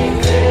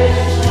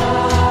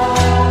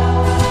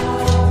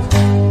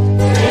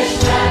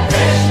 Krishna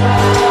Krishna,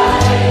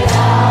 Hare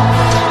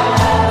Hare,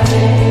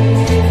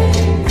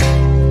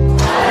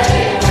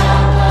 Hare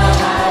Rama,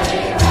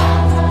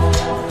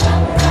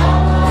 Rama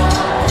Rama,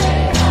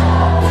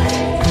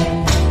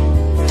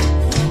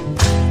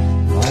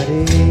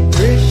 Hare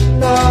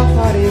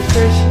Hare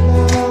Krishna,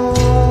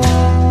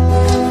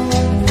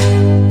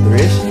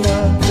 Krishna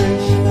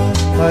Krishna,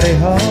 Hare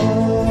Hare,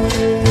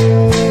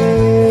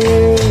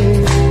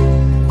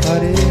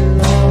 Hare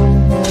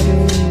Rama,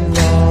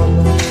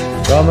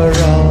 Rama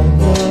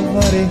Rama,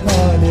 Hare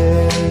Hare.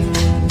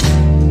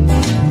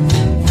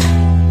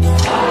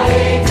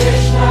 Hare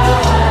Krishna,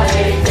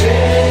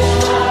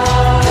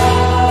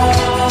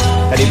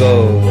 Hari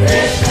Bol.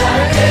 Krishna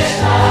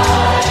Krishna,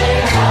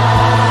 Hare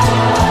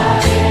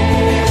Hare,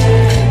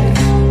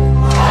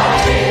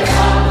 Hare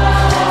Rama,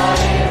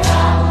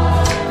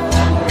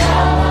 Rama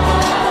Rama,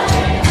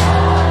 Hare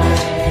Hare.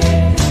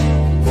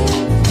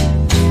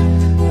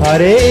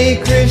 Hare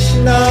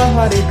Krishna,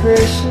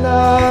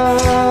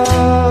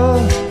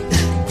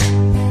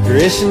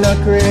 Krishna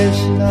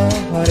Krishna,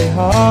 Hare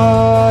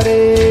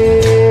Hare,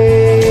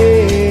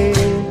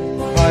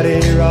 Hare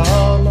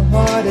Rama,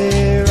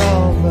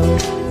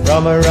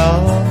 Rama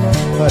Rama,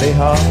 Hare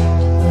Hare.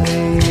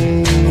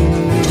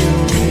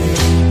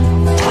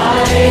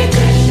 Hare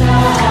Krishna,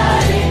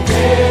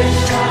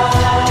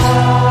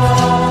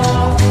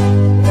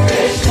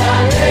 Krishna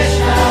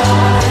Krishna,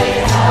 Hare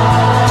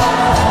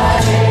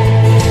Hare,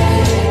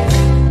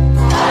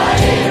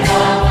 Hare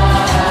Rama,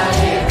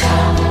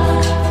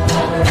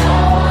 Rama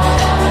Rama,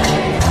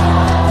 Hare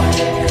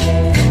Hare.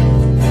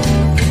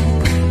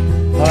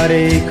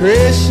 Hare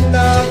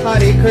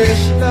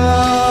Krishna,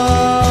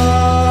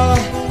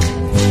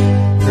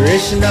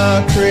 Krishna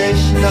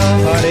Krishna,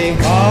 Hare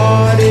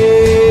Hare,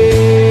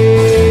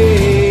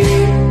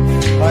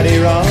 Hare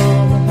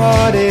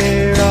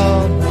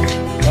Rama,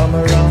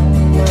 Rama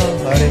Rama,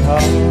 Hare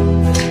Hare.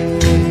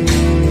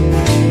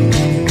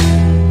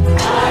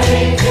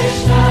 Hare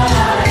Krishna,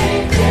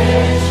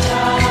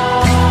 Krishna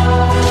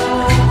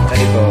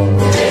Hari Bol.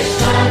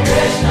 Krishna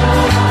Krishna,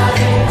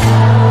 Hare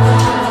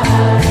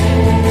Hare,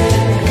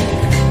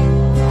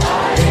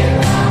 Hare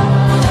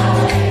Rama,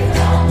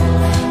 Rama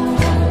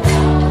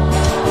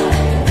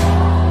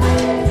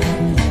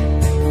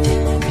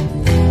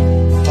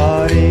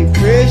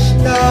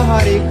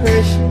Hare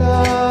Krishna,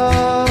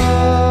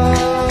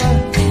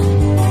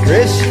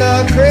 Krishna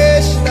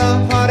Krishna,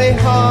 Hare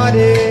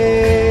Hare,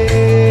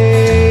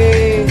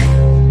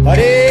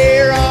 Hare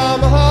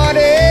Rama,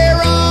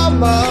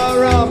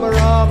 Rama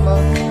Rama,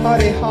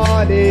 Hare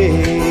Hare.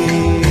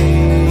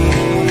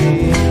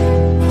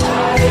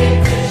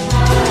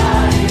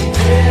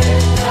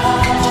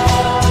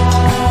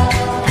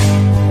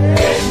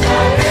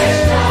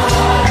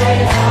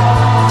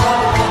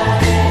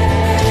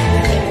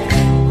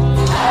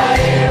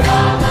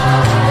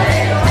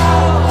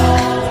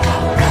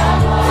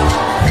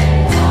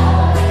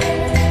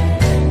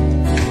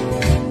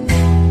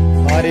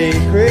 Hare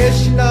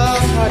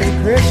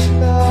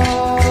Krishna,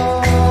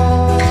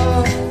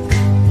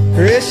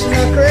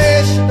 Krishna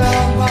Krishna,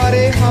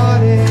 Hare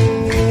Hare,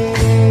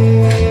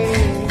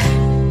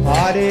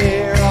 Hare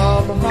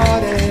Rama,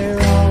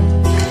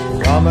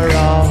 Rama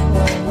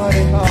Rama,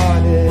 Hare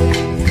Hare.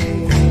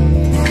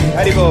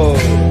 Hare Bol.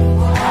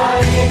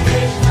 Hare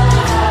Krishna,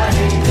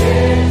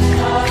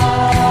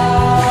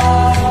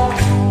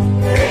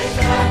 Krishna Krishna,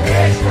 Hare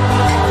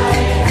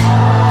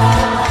Hare,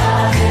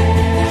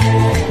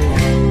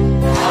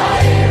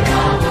 Hare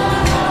Rama,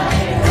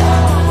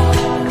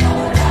 Rama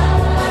Rama,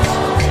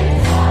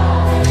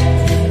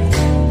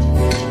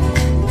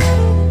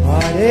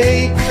 Hare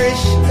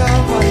Krishna,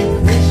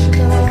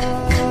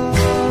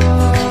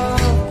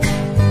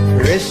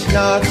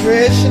 Krishna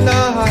Krishna,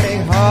 Hare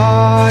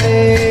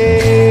Hare,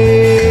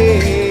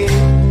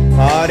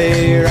 Hare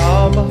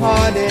Rama,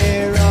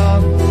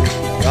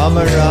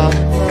 Rama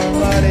Rama,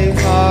 Hare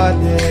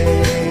Hare.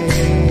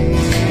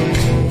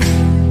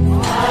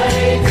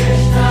 Hare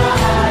Krishna,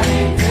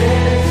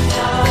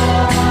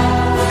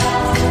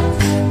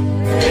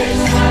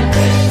 Krishna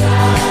Krishna,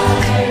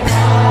 Hare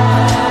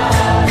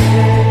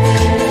Hare,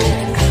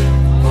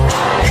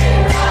 Hare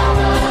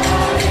Rama,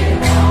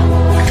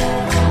 Rama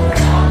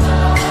Rama,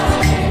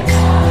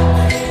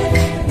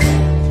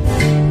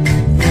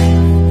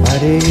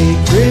 Hare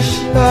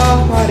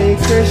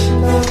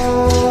Krishna,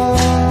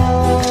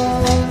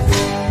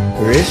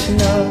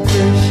 Krishna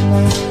Krishna,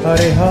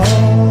 Hare Hare,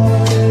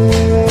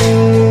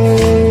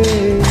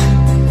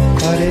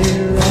 Hare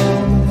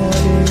Rama,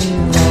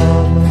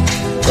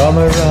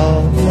 Rama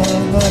Rama,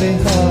 Hare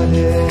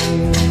Hare.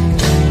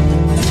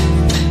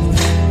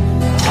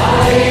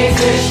 Hare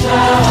Krishna,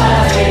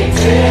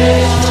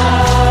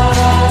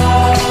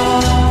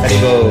 Hare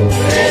Bol.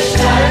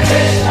 Krishna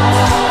Krishna,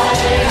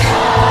 Hare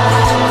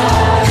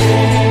Hare,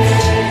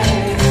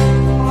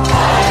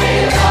 Hare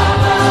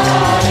Rama,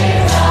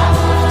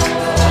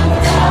 Rama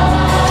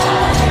Rama,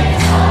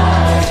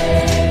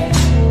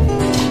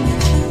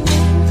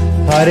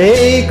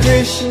 Hare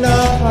Krishna,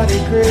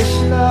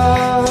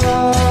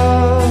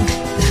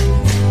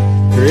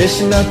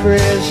 Krishna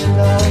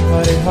Krishna,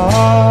 Hare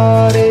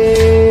Hare,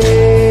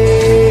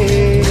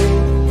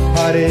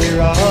 Hare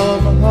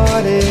Rama,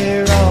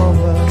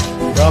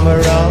 Rama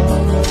Rama,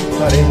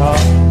 Hare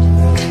Hare.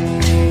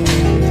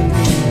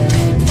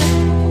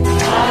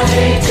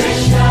 Hare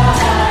Krishna,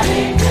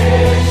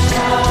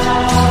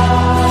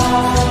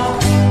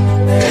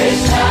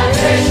 Krishna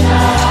Krishna,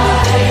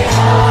 Hare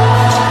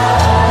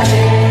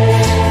Hare,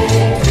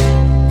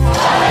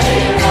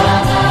 Hare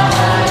Rama,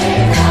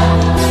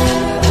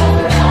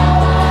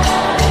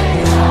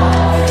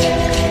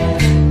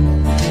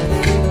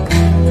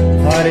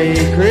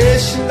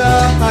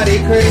 Hare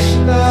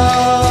Krishna,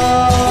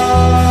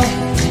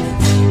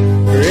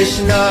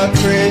 Krishna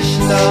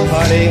Krishna,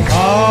 Hare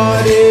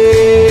Hare,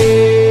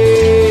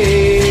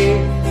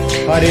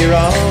 Hare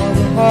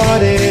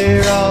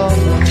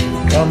Rama,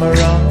 Rama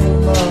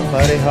Rama,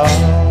 Hare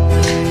Hare.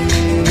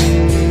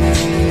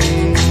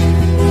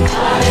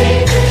 Hare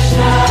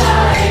Krishna,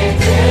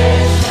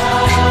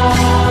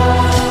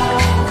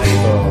 Hare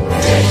Bol.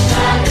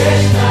 Krishna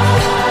Krishna,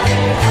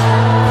 Hare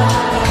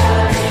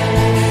Hare,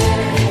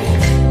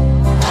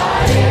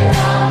 Hare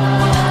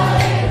Rama,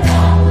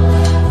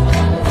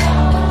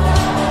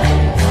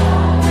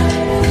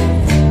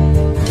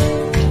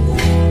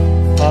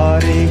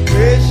 Hare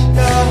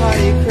Krishna,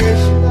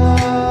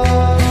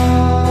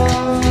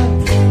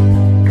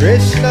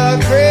 Krishna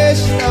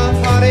Krishna,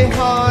 Hare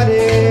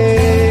Hare,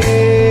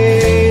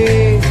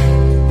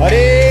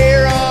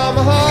 Hare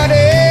Rama,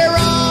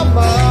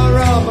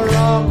 Rama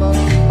Rama,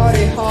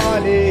 Hare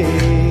Hare.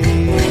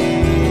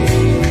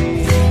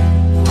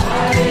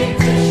 Hare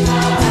Krishna,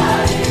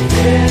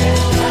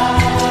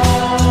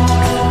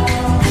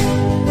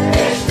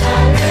 Krishna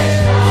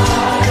Krishna,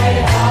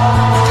 Hare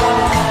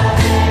Hare,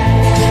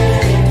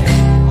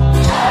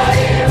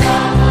 Hare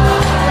Rama,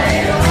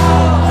 Rama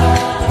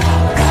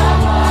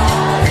Rama,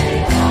 Hare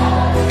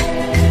Hare.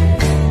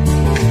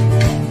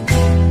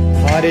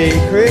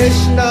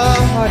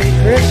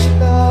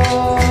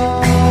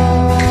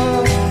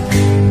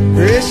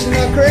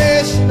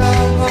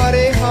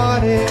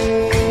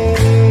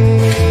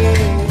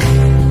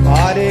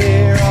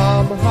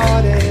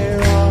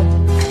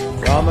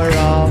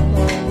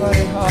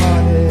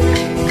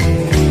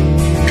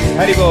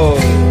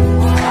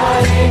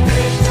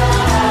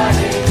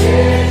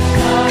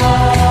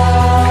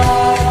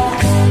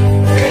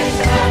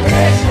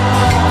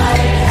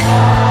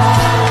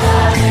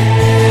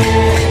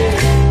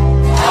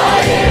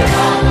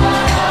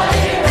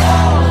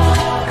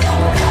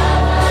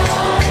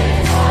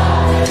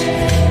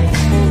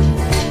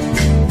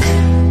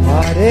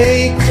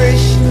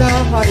 Krishna,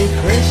 Hare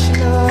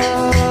Krishna,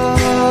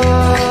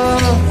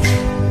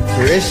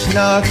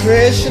 Krishna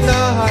Krishna,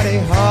 Hare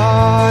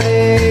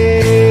Hare,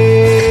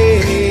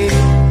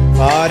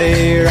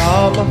 Hare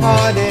Rama,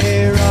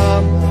 Hare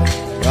Rama,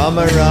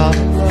 Rama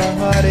Rama,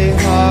 Hare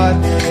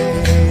Hare.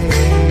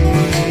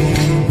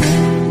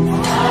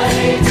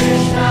 Hare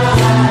Krishna,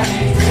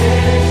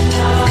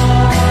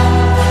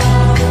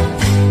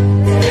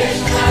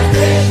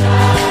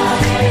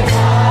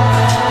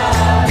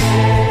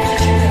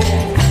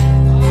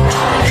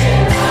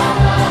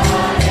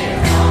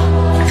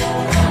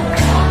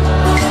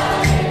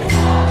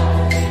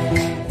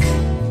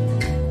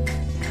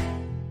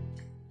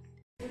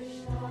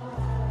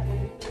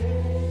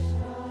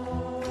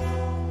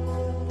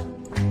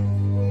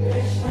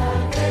 Krishna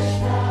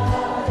Krishna,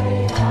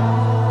 Hare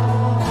Hare,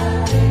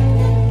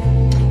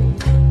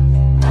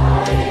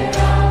 Hare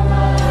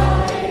Rama,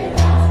 Hare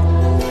Rama,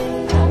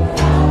 Rama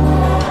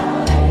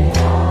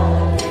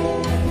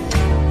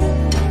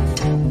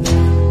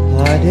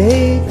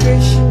Hare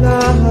Krishna,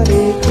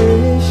 Hare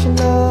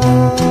Krishna,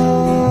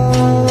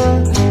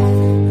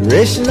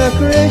 Krishna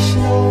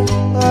Krishna,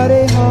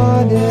 Hare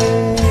Hare,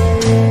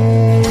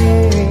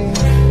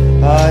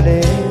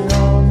 Hare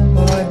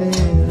Rama, Hare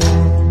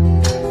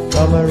Rama,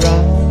 Rama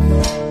Rama,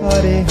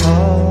 Hare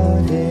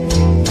Hare.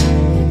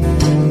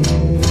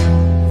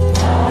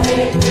 Hare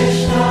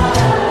Krishna,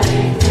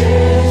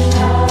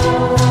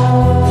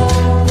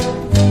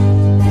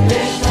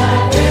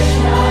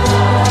 Krishna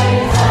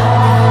Krishna,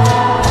 Hare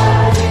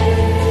Hare,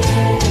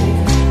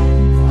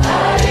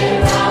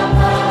 Hare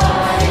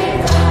Rama,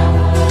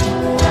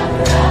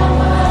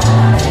 Rama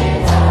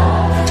Hare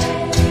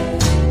Hare.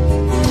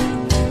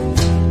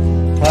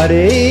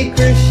 Hare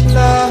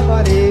Krishna,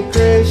 Hare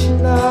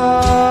Krishna,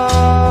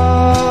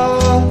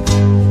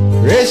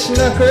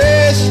 Krishna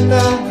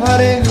Krishna,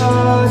 Hare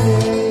Hare,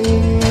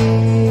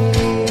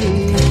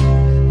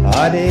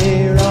 Hare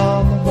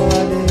Rama,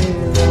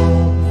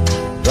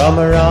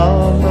 Rama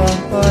Rama,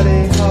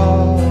 Hare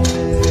Hare.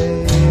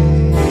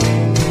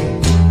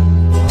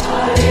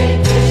 Hare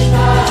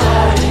Krishna,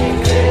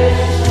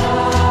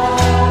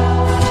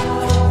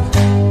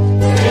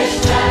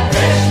 Krishna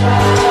Krishna,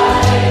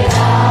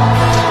 Hare Hare,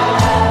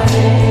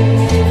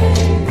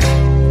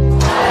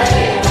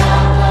 Hare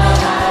Rama,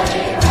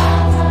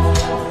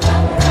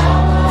 Rama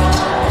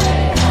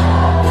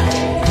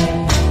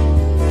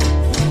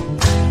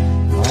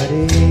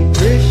Hare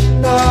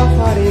Krishna,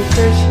 Hare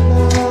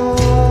Krishna,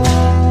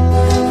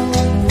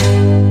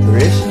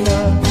 Krishna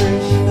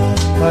Krishna,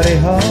 Hare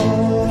Hare,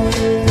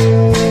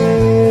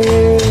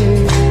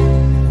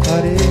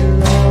 Hare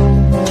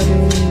Rama,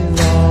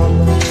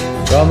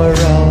 Rama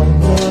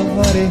Rama,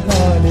 Hare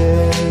Hare.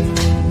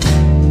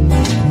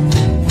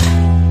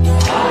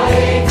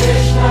 Hare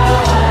Krishna,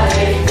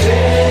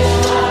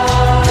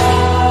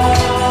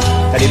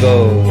 Haribo.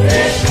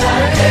 Krishna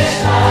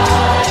Krishna,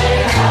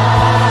 Hare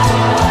Hare,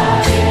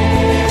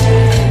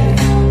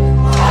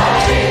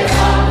 Hare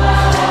Rama,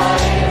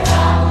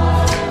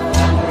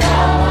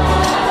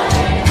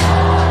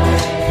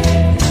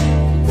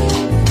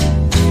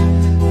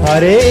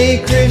 Hare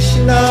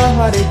Krishna,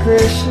 Hare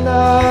Krishna,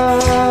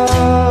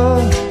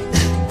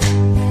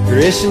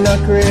 Krishna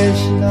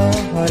Krishna,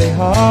 Hare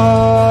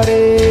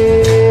Hare,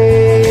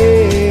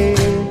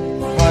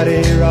 Hare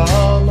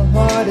Rama,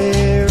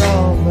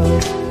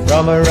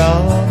 Rama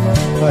Rama,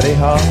 Hare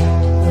Hare.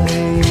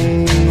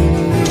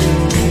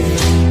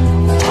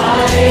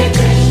 Hare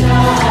Krishna,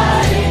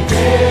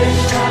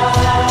 Krishna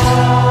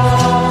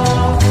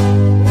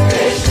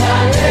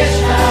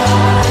Krishna,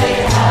 Hare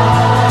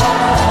Hare,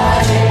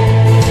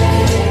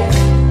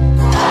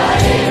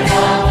 Hare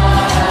Rama,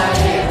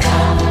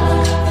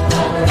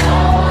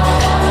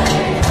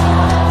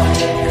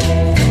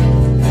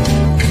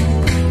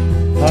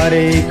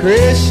 Hare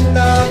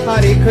Krishna,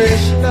 Hare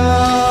Krishna,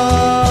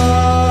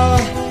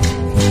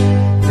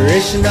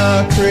 Krishna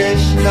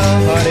Krishna,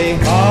 Hare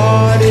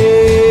Hare,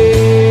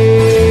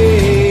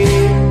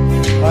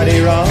 Hare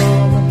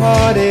Rama,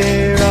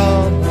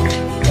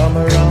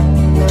 Rama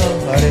Rama,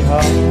 Hare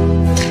Hare.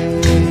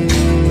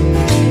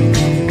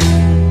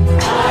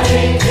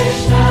 Hare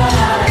Krishna,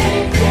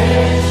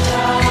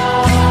 Krishna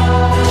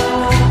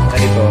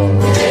Haribo.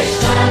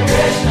 Krishna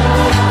Krishna,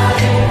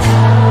 Hare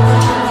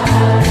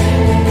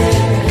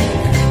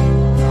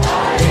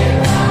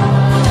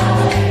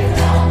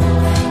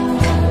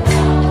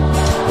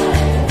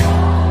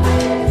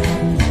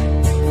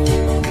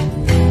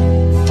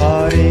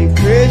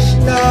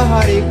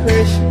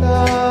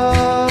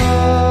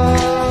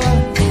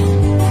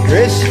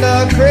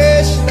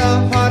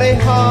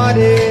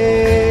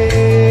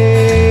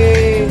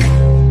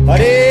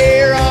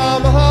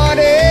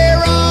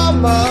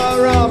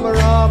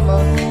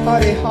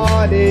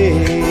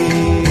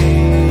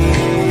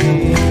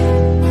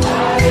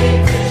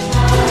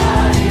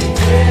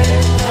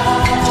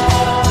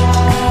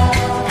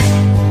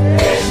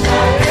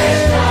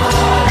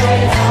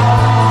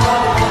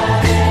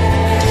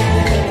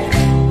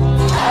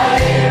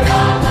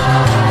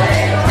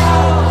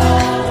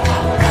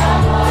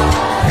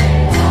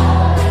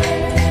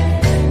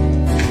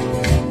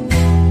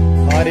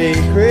Hare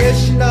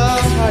Krishna,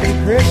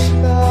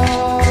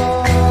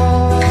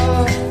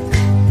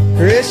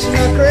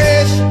 Krishna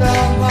Krishna,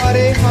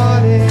 Hare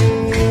Hare,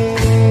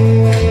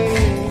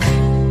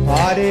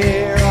 Hare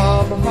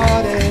Rama,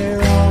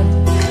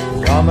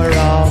 Rama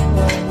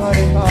Rama,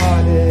 Hare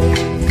Hare.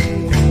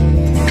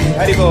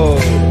 Hare Bol.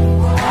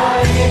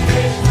 Hare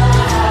Krishna,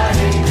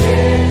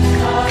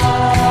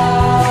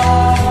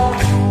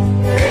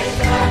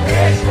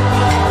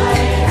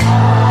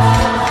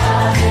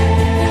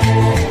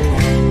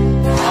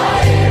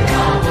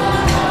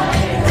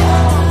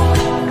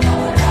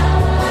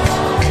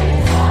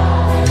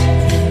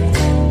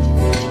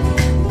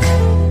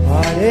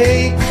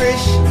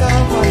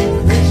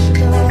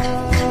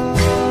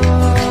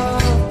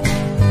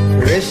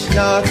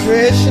 Krishna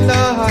Krishna,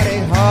 Hare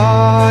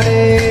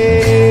Hare,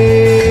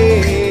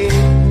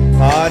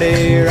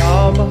 Hare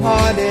Rama,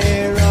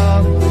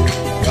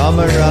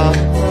 Rama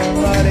Rama,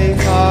 Hare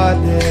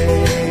Hare.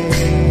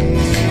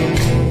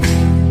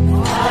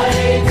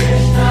 Hare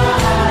Krishna,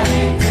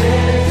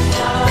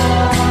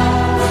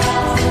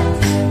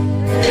 Krishna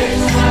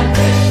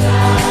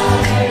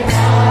Krishna,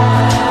 Hare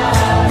Hare,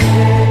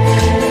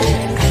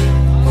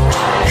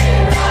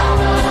 Hare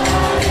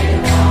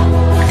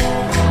Rama,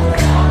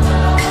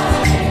 Rama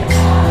Rama,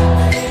 Hare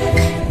Hare.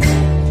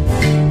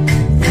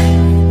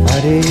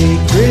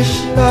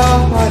 Hare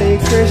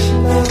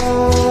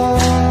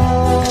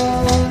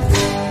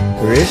Krishna,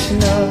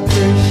 Krishna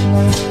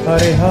Krishna, Hare Hare, Hare Rama, Rama Rama, Hare Krishna, Krishna Krishna,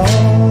 Hare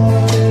Hare,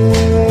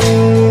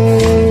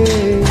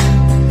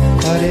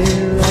 Hare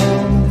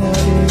Rama,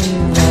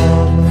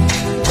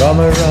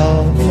 Rama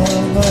Rama,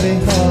 Hare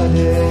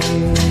Hare.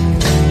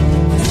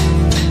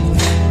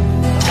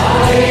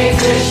 Hare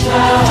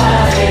Krishna,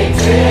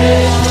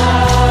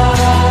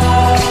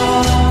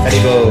 Hare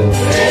Bol.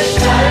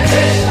 Krishna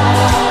Krishna,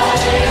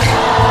 Hare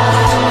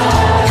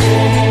Hare,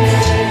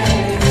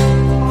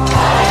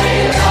 Hare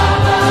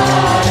Rama,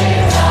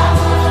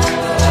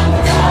 Rama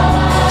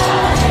Rama,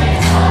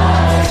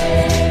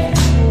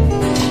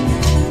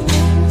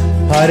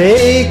 Hare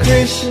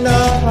Krishna,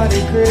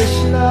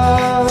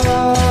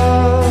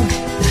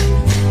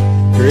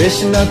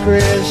 Krishna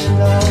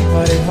Krishna,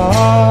 Hare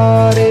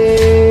Hare,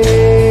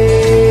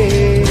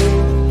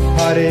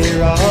 Hare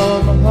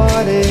Rama,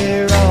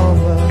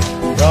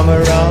 Rama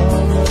Rama,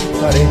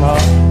 Hare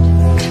Hare.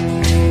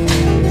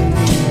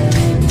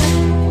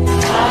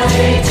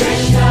 Hare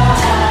Krishna,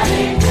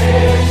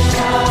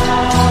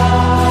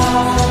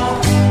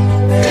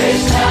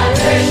 Krishna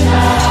Krishna,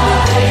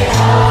 Hare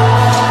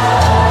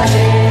Hare,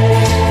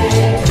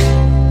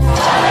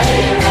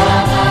 Hare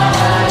Rama,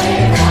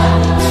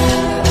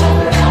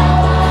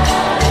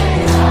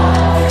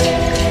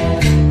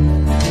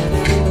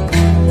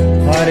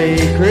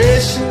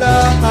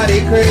 Hare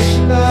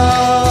Krishna,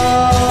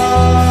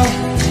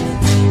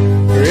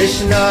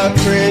 Krishna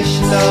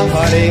Krishna,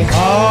 Hare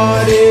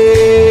Hare,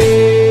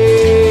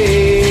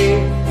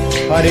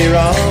 Hare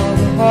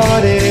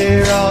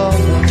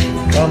Rama,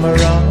 Rama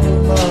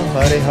Rama,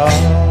 Hare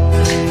Hare.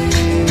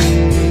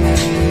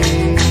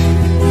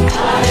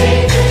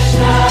 Hare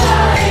Krishna,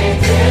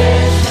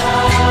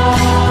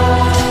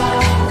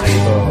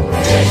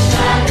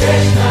 Krishna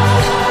Krishna,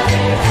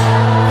 Hare Hare,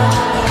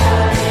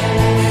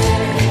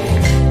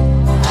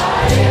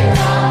 Hare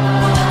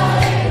Rama,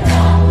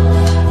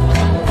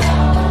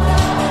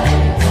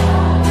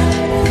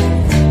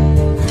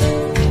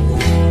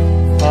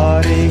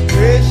 Hare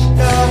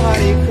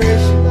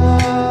Krishna,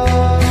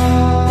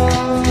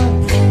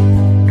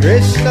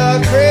 Krishna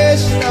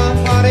Krishna,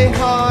 Hare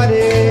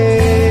Hare,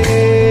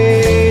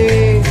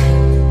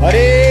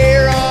 Hare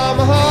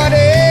Rama,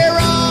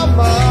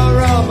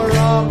 Rama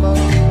Rama,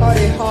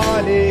 Hare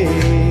Hare.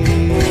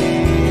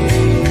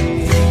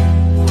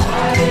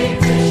 Hare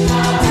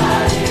Krishna,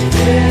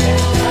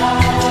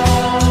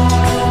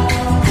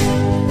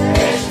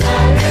 Krishna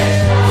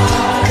Krishna,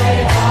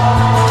 Hare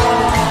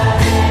Hare,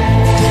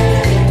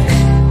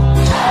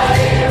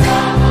 Hare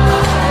Rama,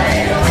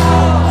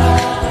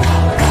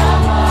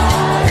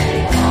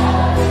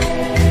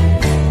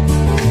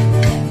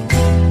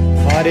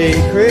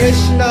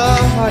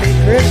 Hare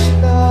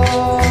Krishna,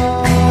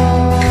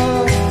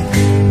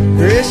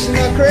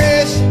 Krishna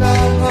Krishna,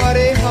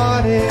 Hare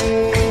Hare,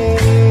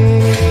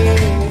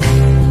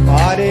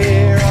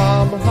 Hare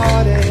Rama,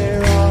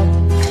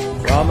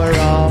 Rama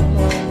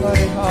Rama,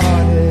 Hare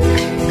Hare.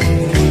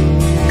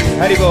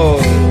 Hare Bol.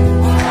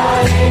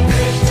 Hare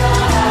Krishna,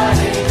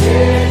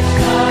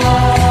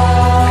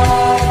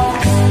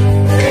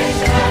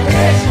 Krishna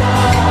Krishna,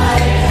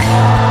 Hare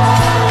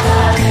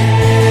Hare,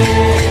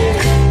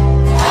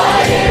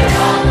 Hare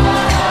Rama,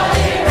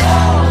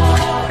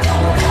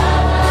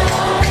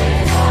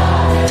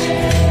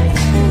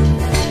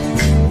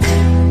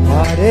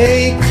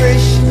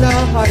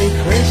 Hare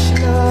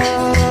Krishna,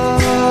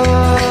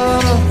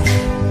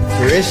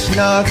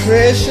 Krishna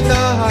Krishna,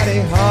 Hare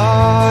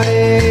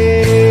Hare,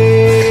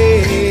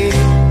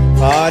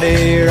 Hare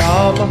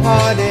Rama,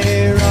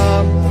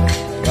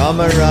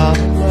 Rama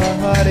Rama,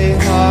 Hare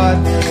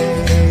Hare.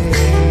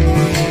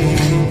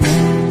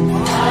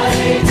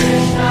 Hare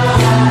Krishna,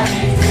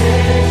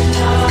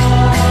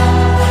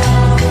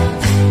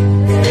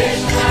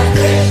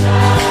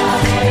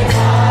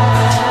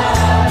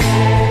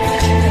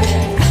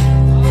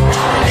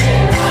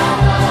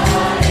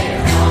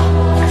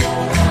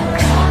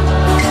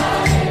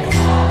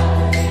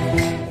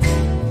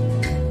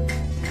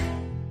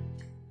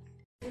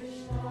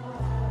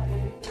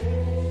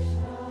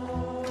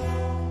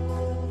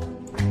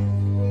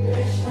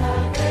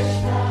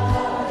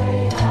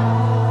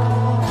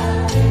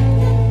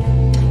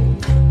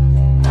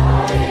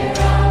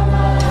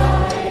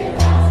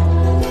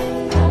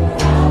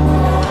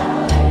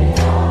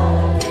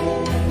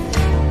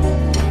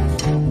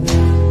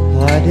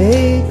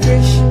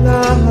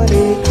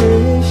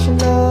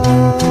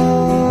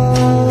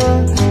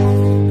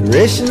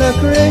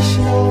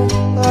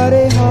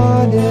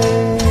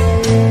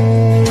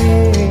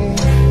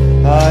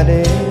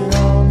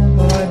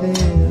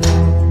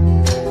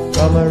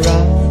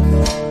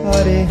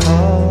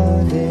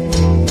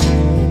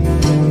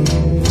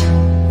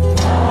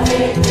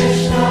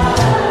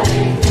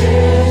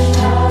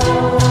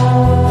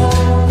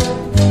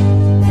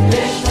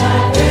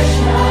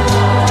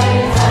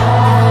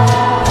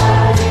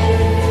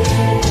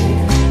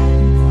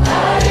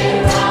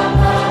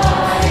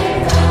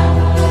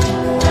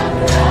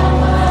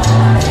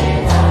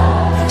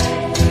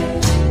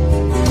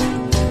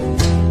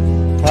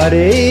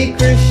 Hare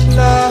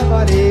Krishna,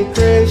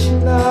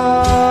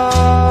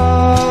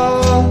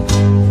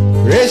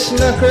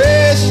 Krishna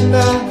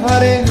Krishna,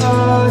 Hare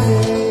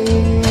Hare,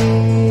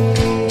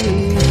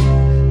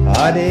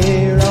 Hare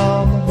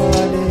Rama,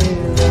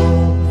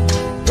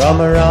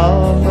 Rama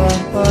Rama,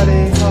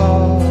 Hare Hare.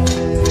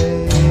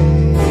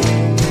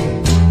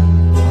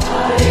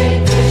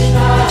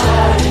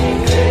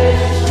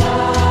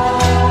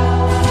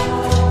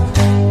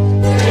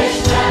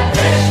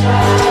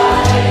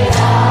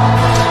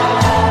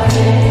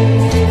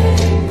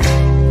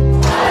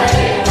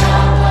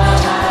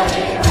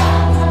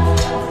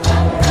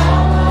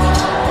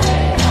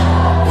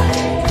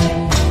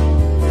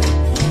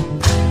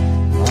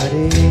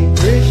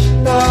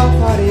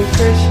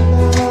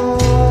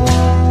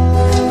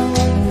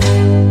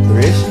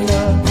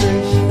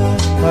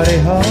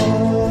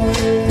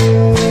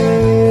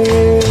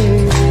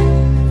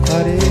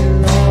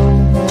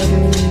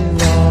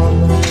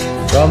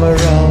 Rama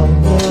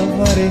Rama,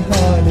 Hare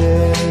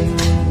Hare.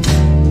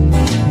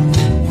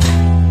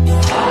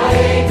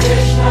 Hare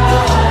Krishna,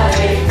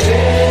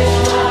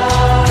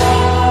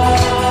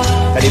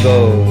 Hare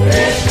Bol.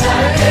 Krishna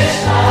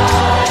Krishna,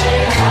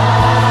 Hare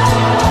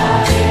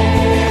Hare.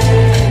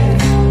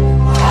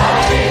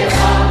 Hare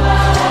Rama,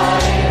 Rama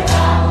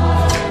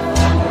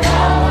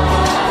Rama,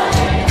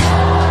 Hare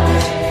Hare.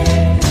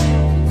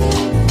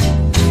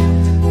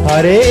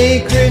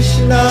 Hare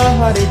Krishna,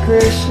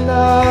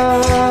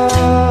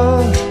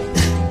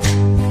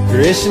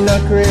 Krishna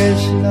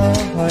Krishna,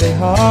 Hare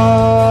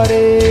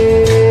Hare,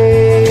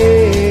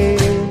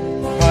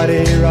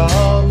 Hare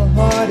Rama,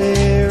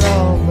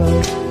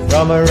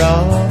 Rama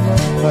Rama,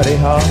 Hare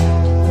Hare.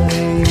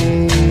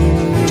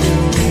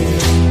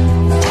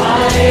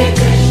 Hare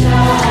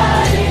Krishna,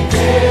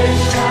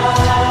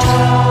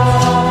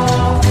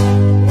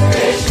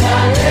 Krishna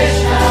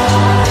Krishna,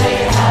 Hare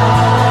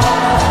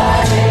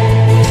Hare,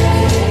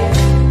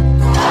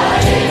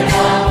 Hare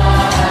Rama,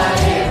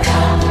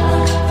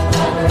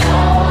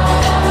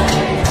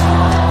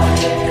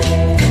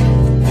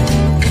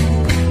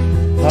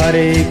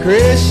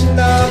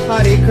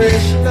 Hare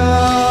Krishna,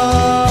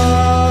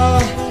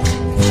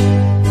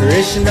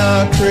 Krishna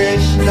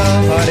Krishna,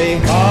 Hare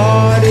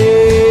Hare,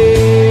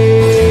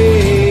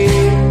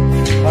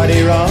 Hare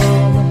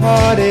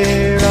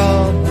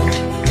Rama,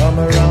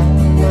 Rama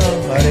Rama,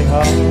 Hare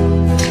Hare.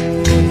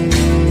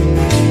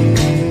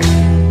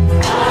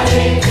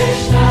 Hare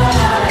Krishna,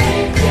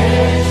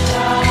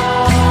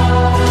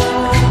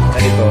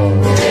 Hare Bol.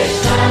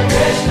 Krishna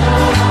Krishna,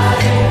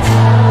 Hare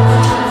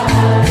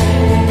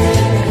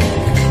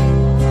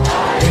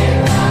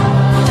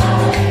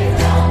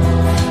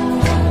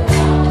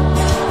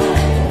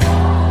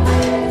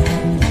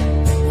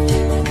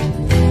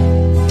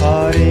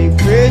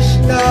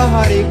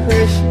Hare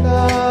Krishna,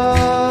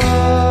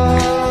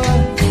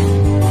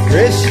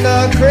 Krishna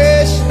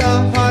Krishna,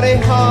 Hare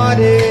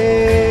Hare,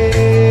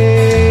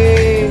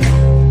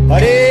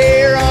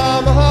 Hare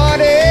Rama,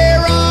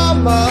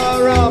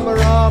 Rama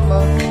Rama,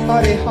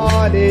 Hare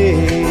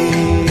Hare.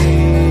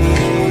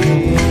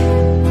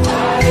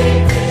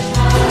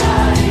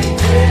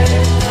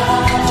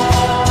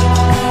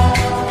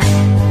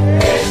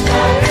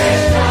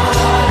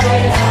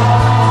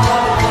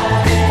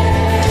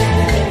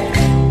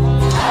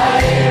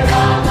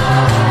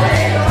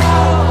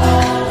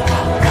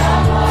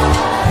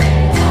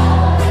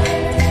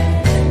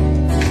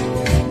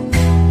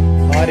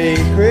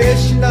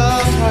 Hare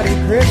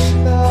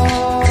Krishna,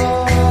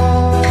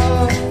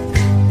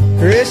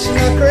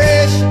 Krishna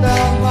Krishna,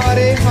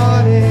 Hare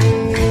Hare,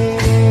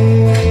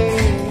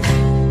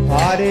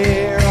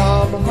 Hare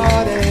Rama,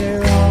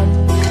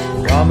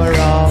 Rama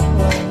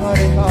Rama,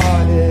 Hare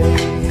Hare.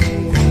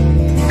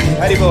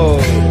 Hare Bol.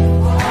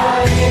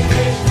 Hare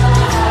Krishna,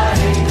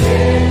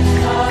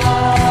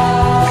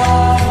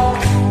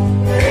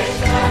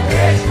 Krishna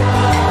Krishna, Hare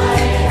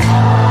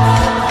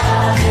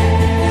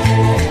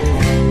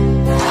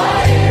Hare,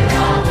 Hare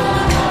Rama,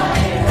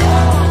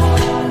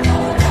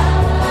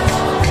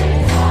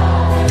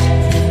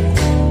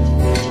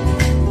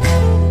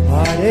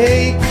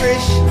 Hare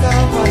Krishna,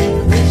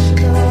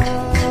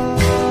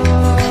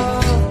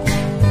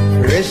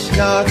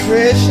 Krishna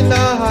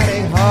Krishna,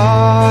 Hare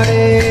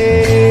Hare,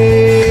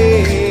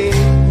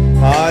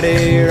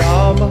 Hare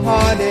Rama,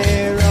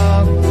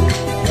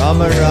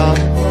 Rama Rama,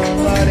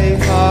 Hare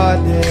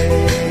Hare.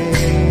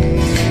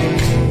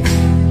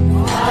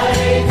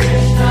 Hare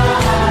Krishna,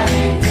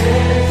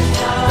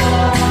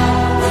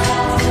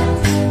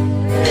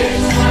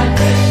 Krishna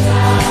Krishna,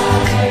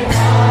 Hare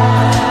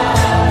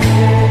Hare,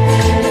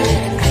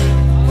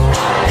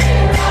 Hare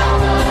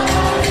Rama,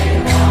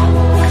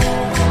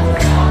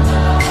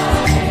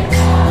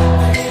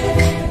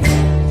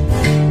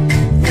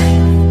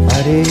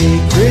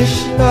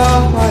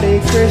 Hare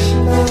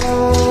Krishna,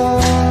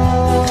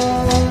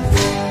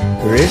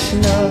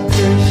 Krishna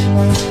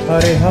Krishna,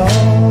 Hare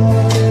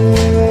Hare,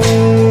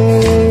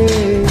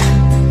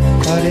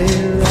 Hare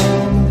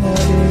Rama,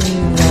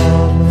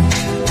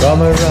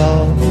 Rama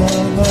Rama,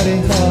 Hare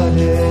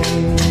Hare.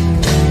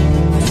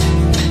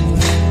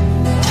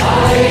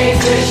 Hare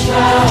Krishna.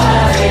 Krishna,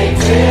 Hare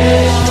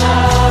Krishna,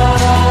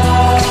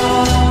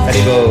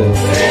 Hare Bol.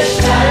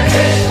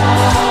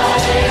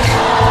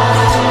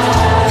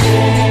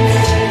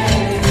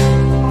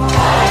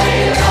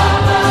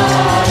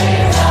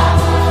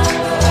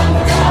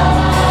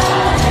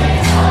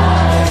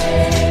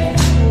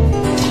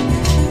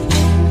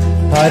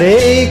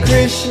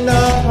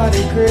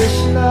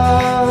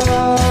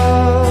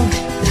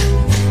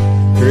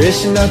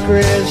 Krishna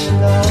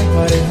Krishna,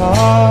 Hare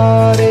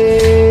Hare,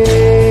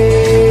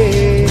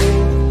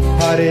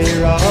 Hare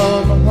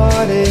Rama,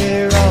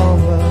 Hare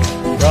Rama,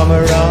 Rama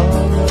Rama, Hare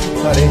Hare. Hare Krishna, Krishna Krishna, Hare Hare, Hare Rama, Rama Rama,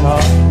 Hare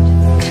Hare.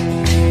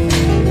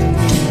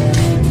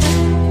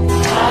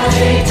 Hare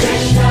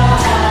Krishna,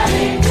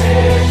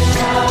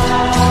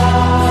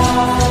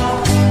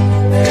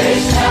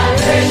 Krishna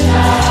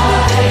Krishna,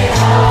 Hare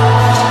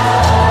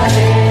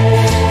Hare,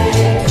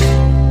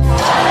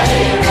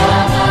 Hare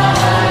Rama,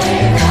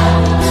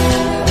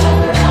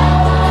 Rama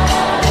Rama,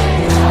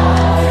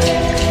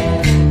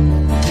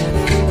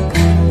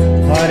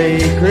 Hare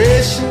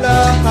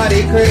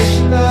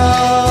Krishna,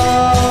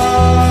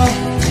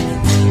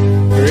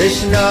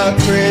 Krishna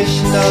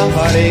Krishna,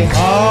 Hare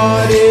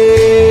Hare,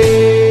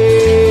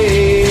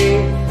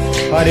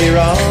 Hare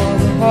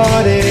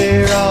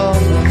Rama,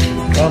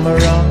 Rama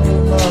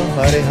Rama,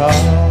 Hare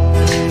Hare.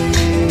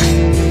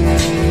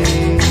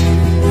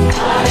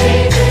 Hare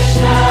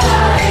Krishna,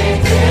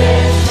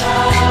 Krishna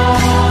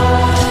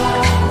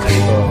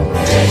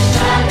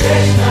Krishna,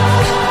 Krishna,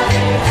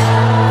 Hare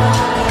Hare,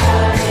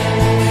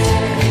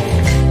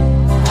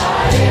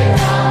 Hare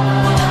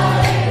Rama,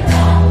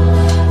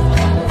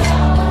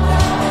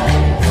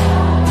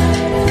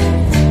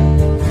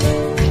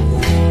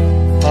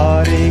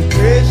 Hare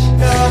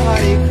Krishna,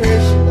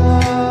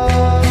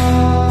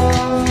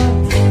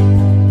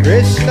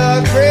 Krishna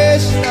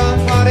Krishna,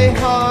 Hare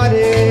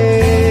Hare,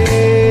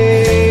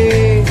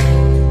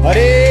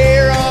 Hare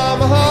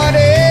Rama,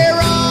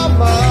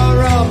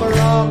 Rama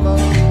Rama,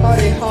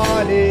 Hare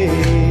Hare.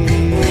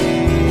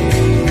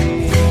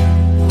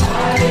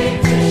 Hare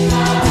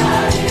Krishna,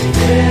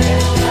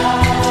 Krishna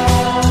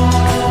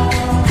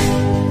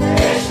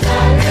Krishna,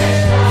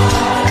 Krishna,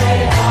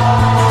 Hare Hare,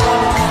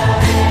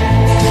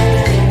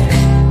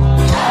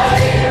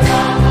 Hare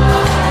Rama,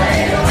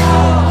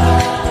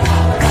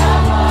 Rama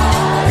Rama,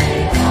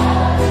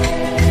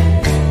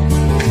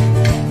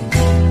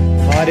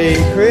 Hare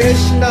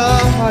Krishna,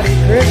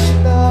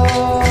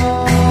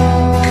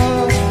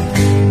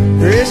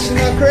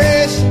 Krishna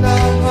Krishna,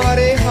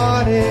 Hare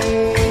Hare,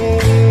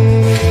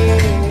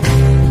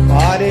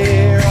 Hare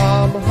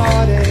Rama,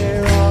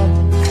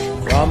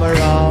 Rama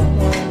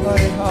Rama,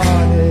 Hare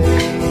Hare.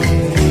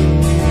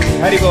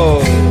 Hare Bol.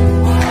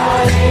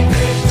 Hare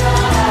Krishna,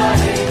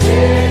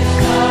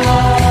 Krishna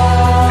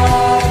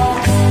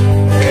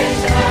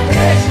Krishna,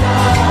 Krishna,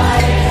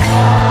 Hare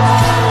Hare,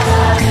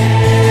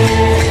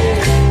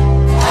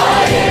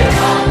 Hare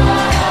Rama,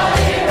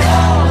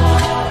 Rama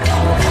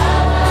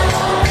Rama,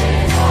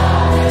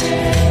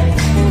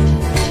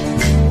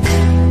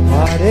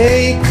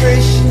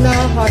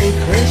 Hare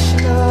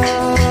Krishna,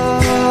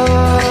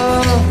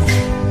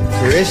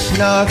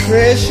 Krishna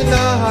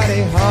Krishna,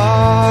 Hare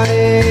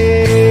Hare,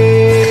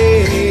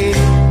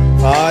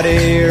 Hare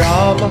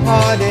Rama,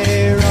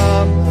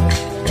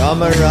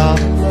 Rama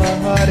Rama,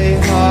 Hare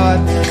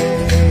Hare.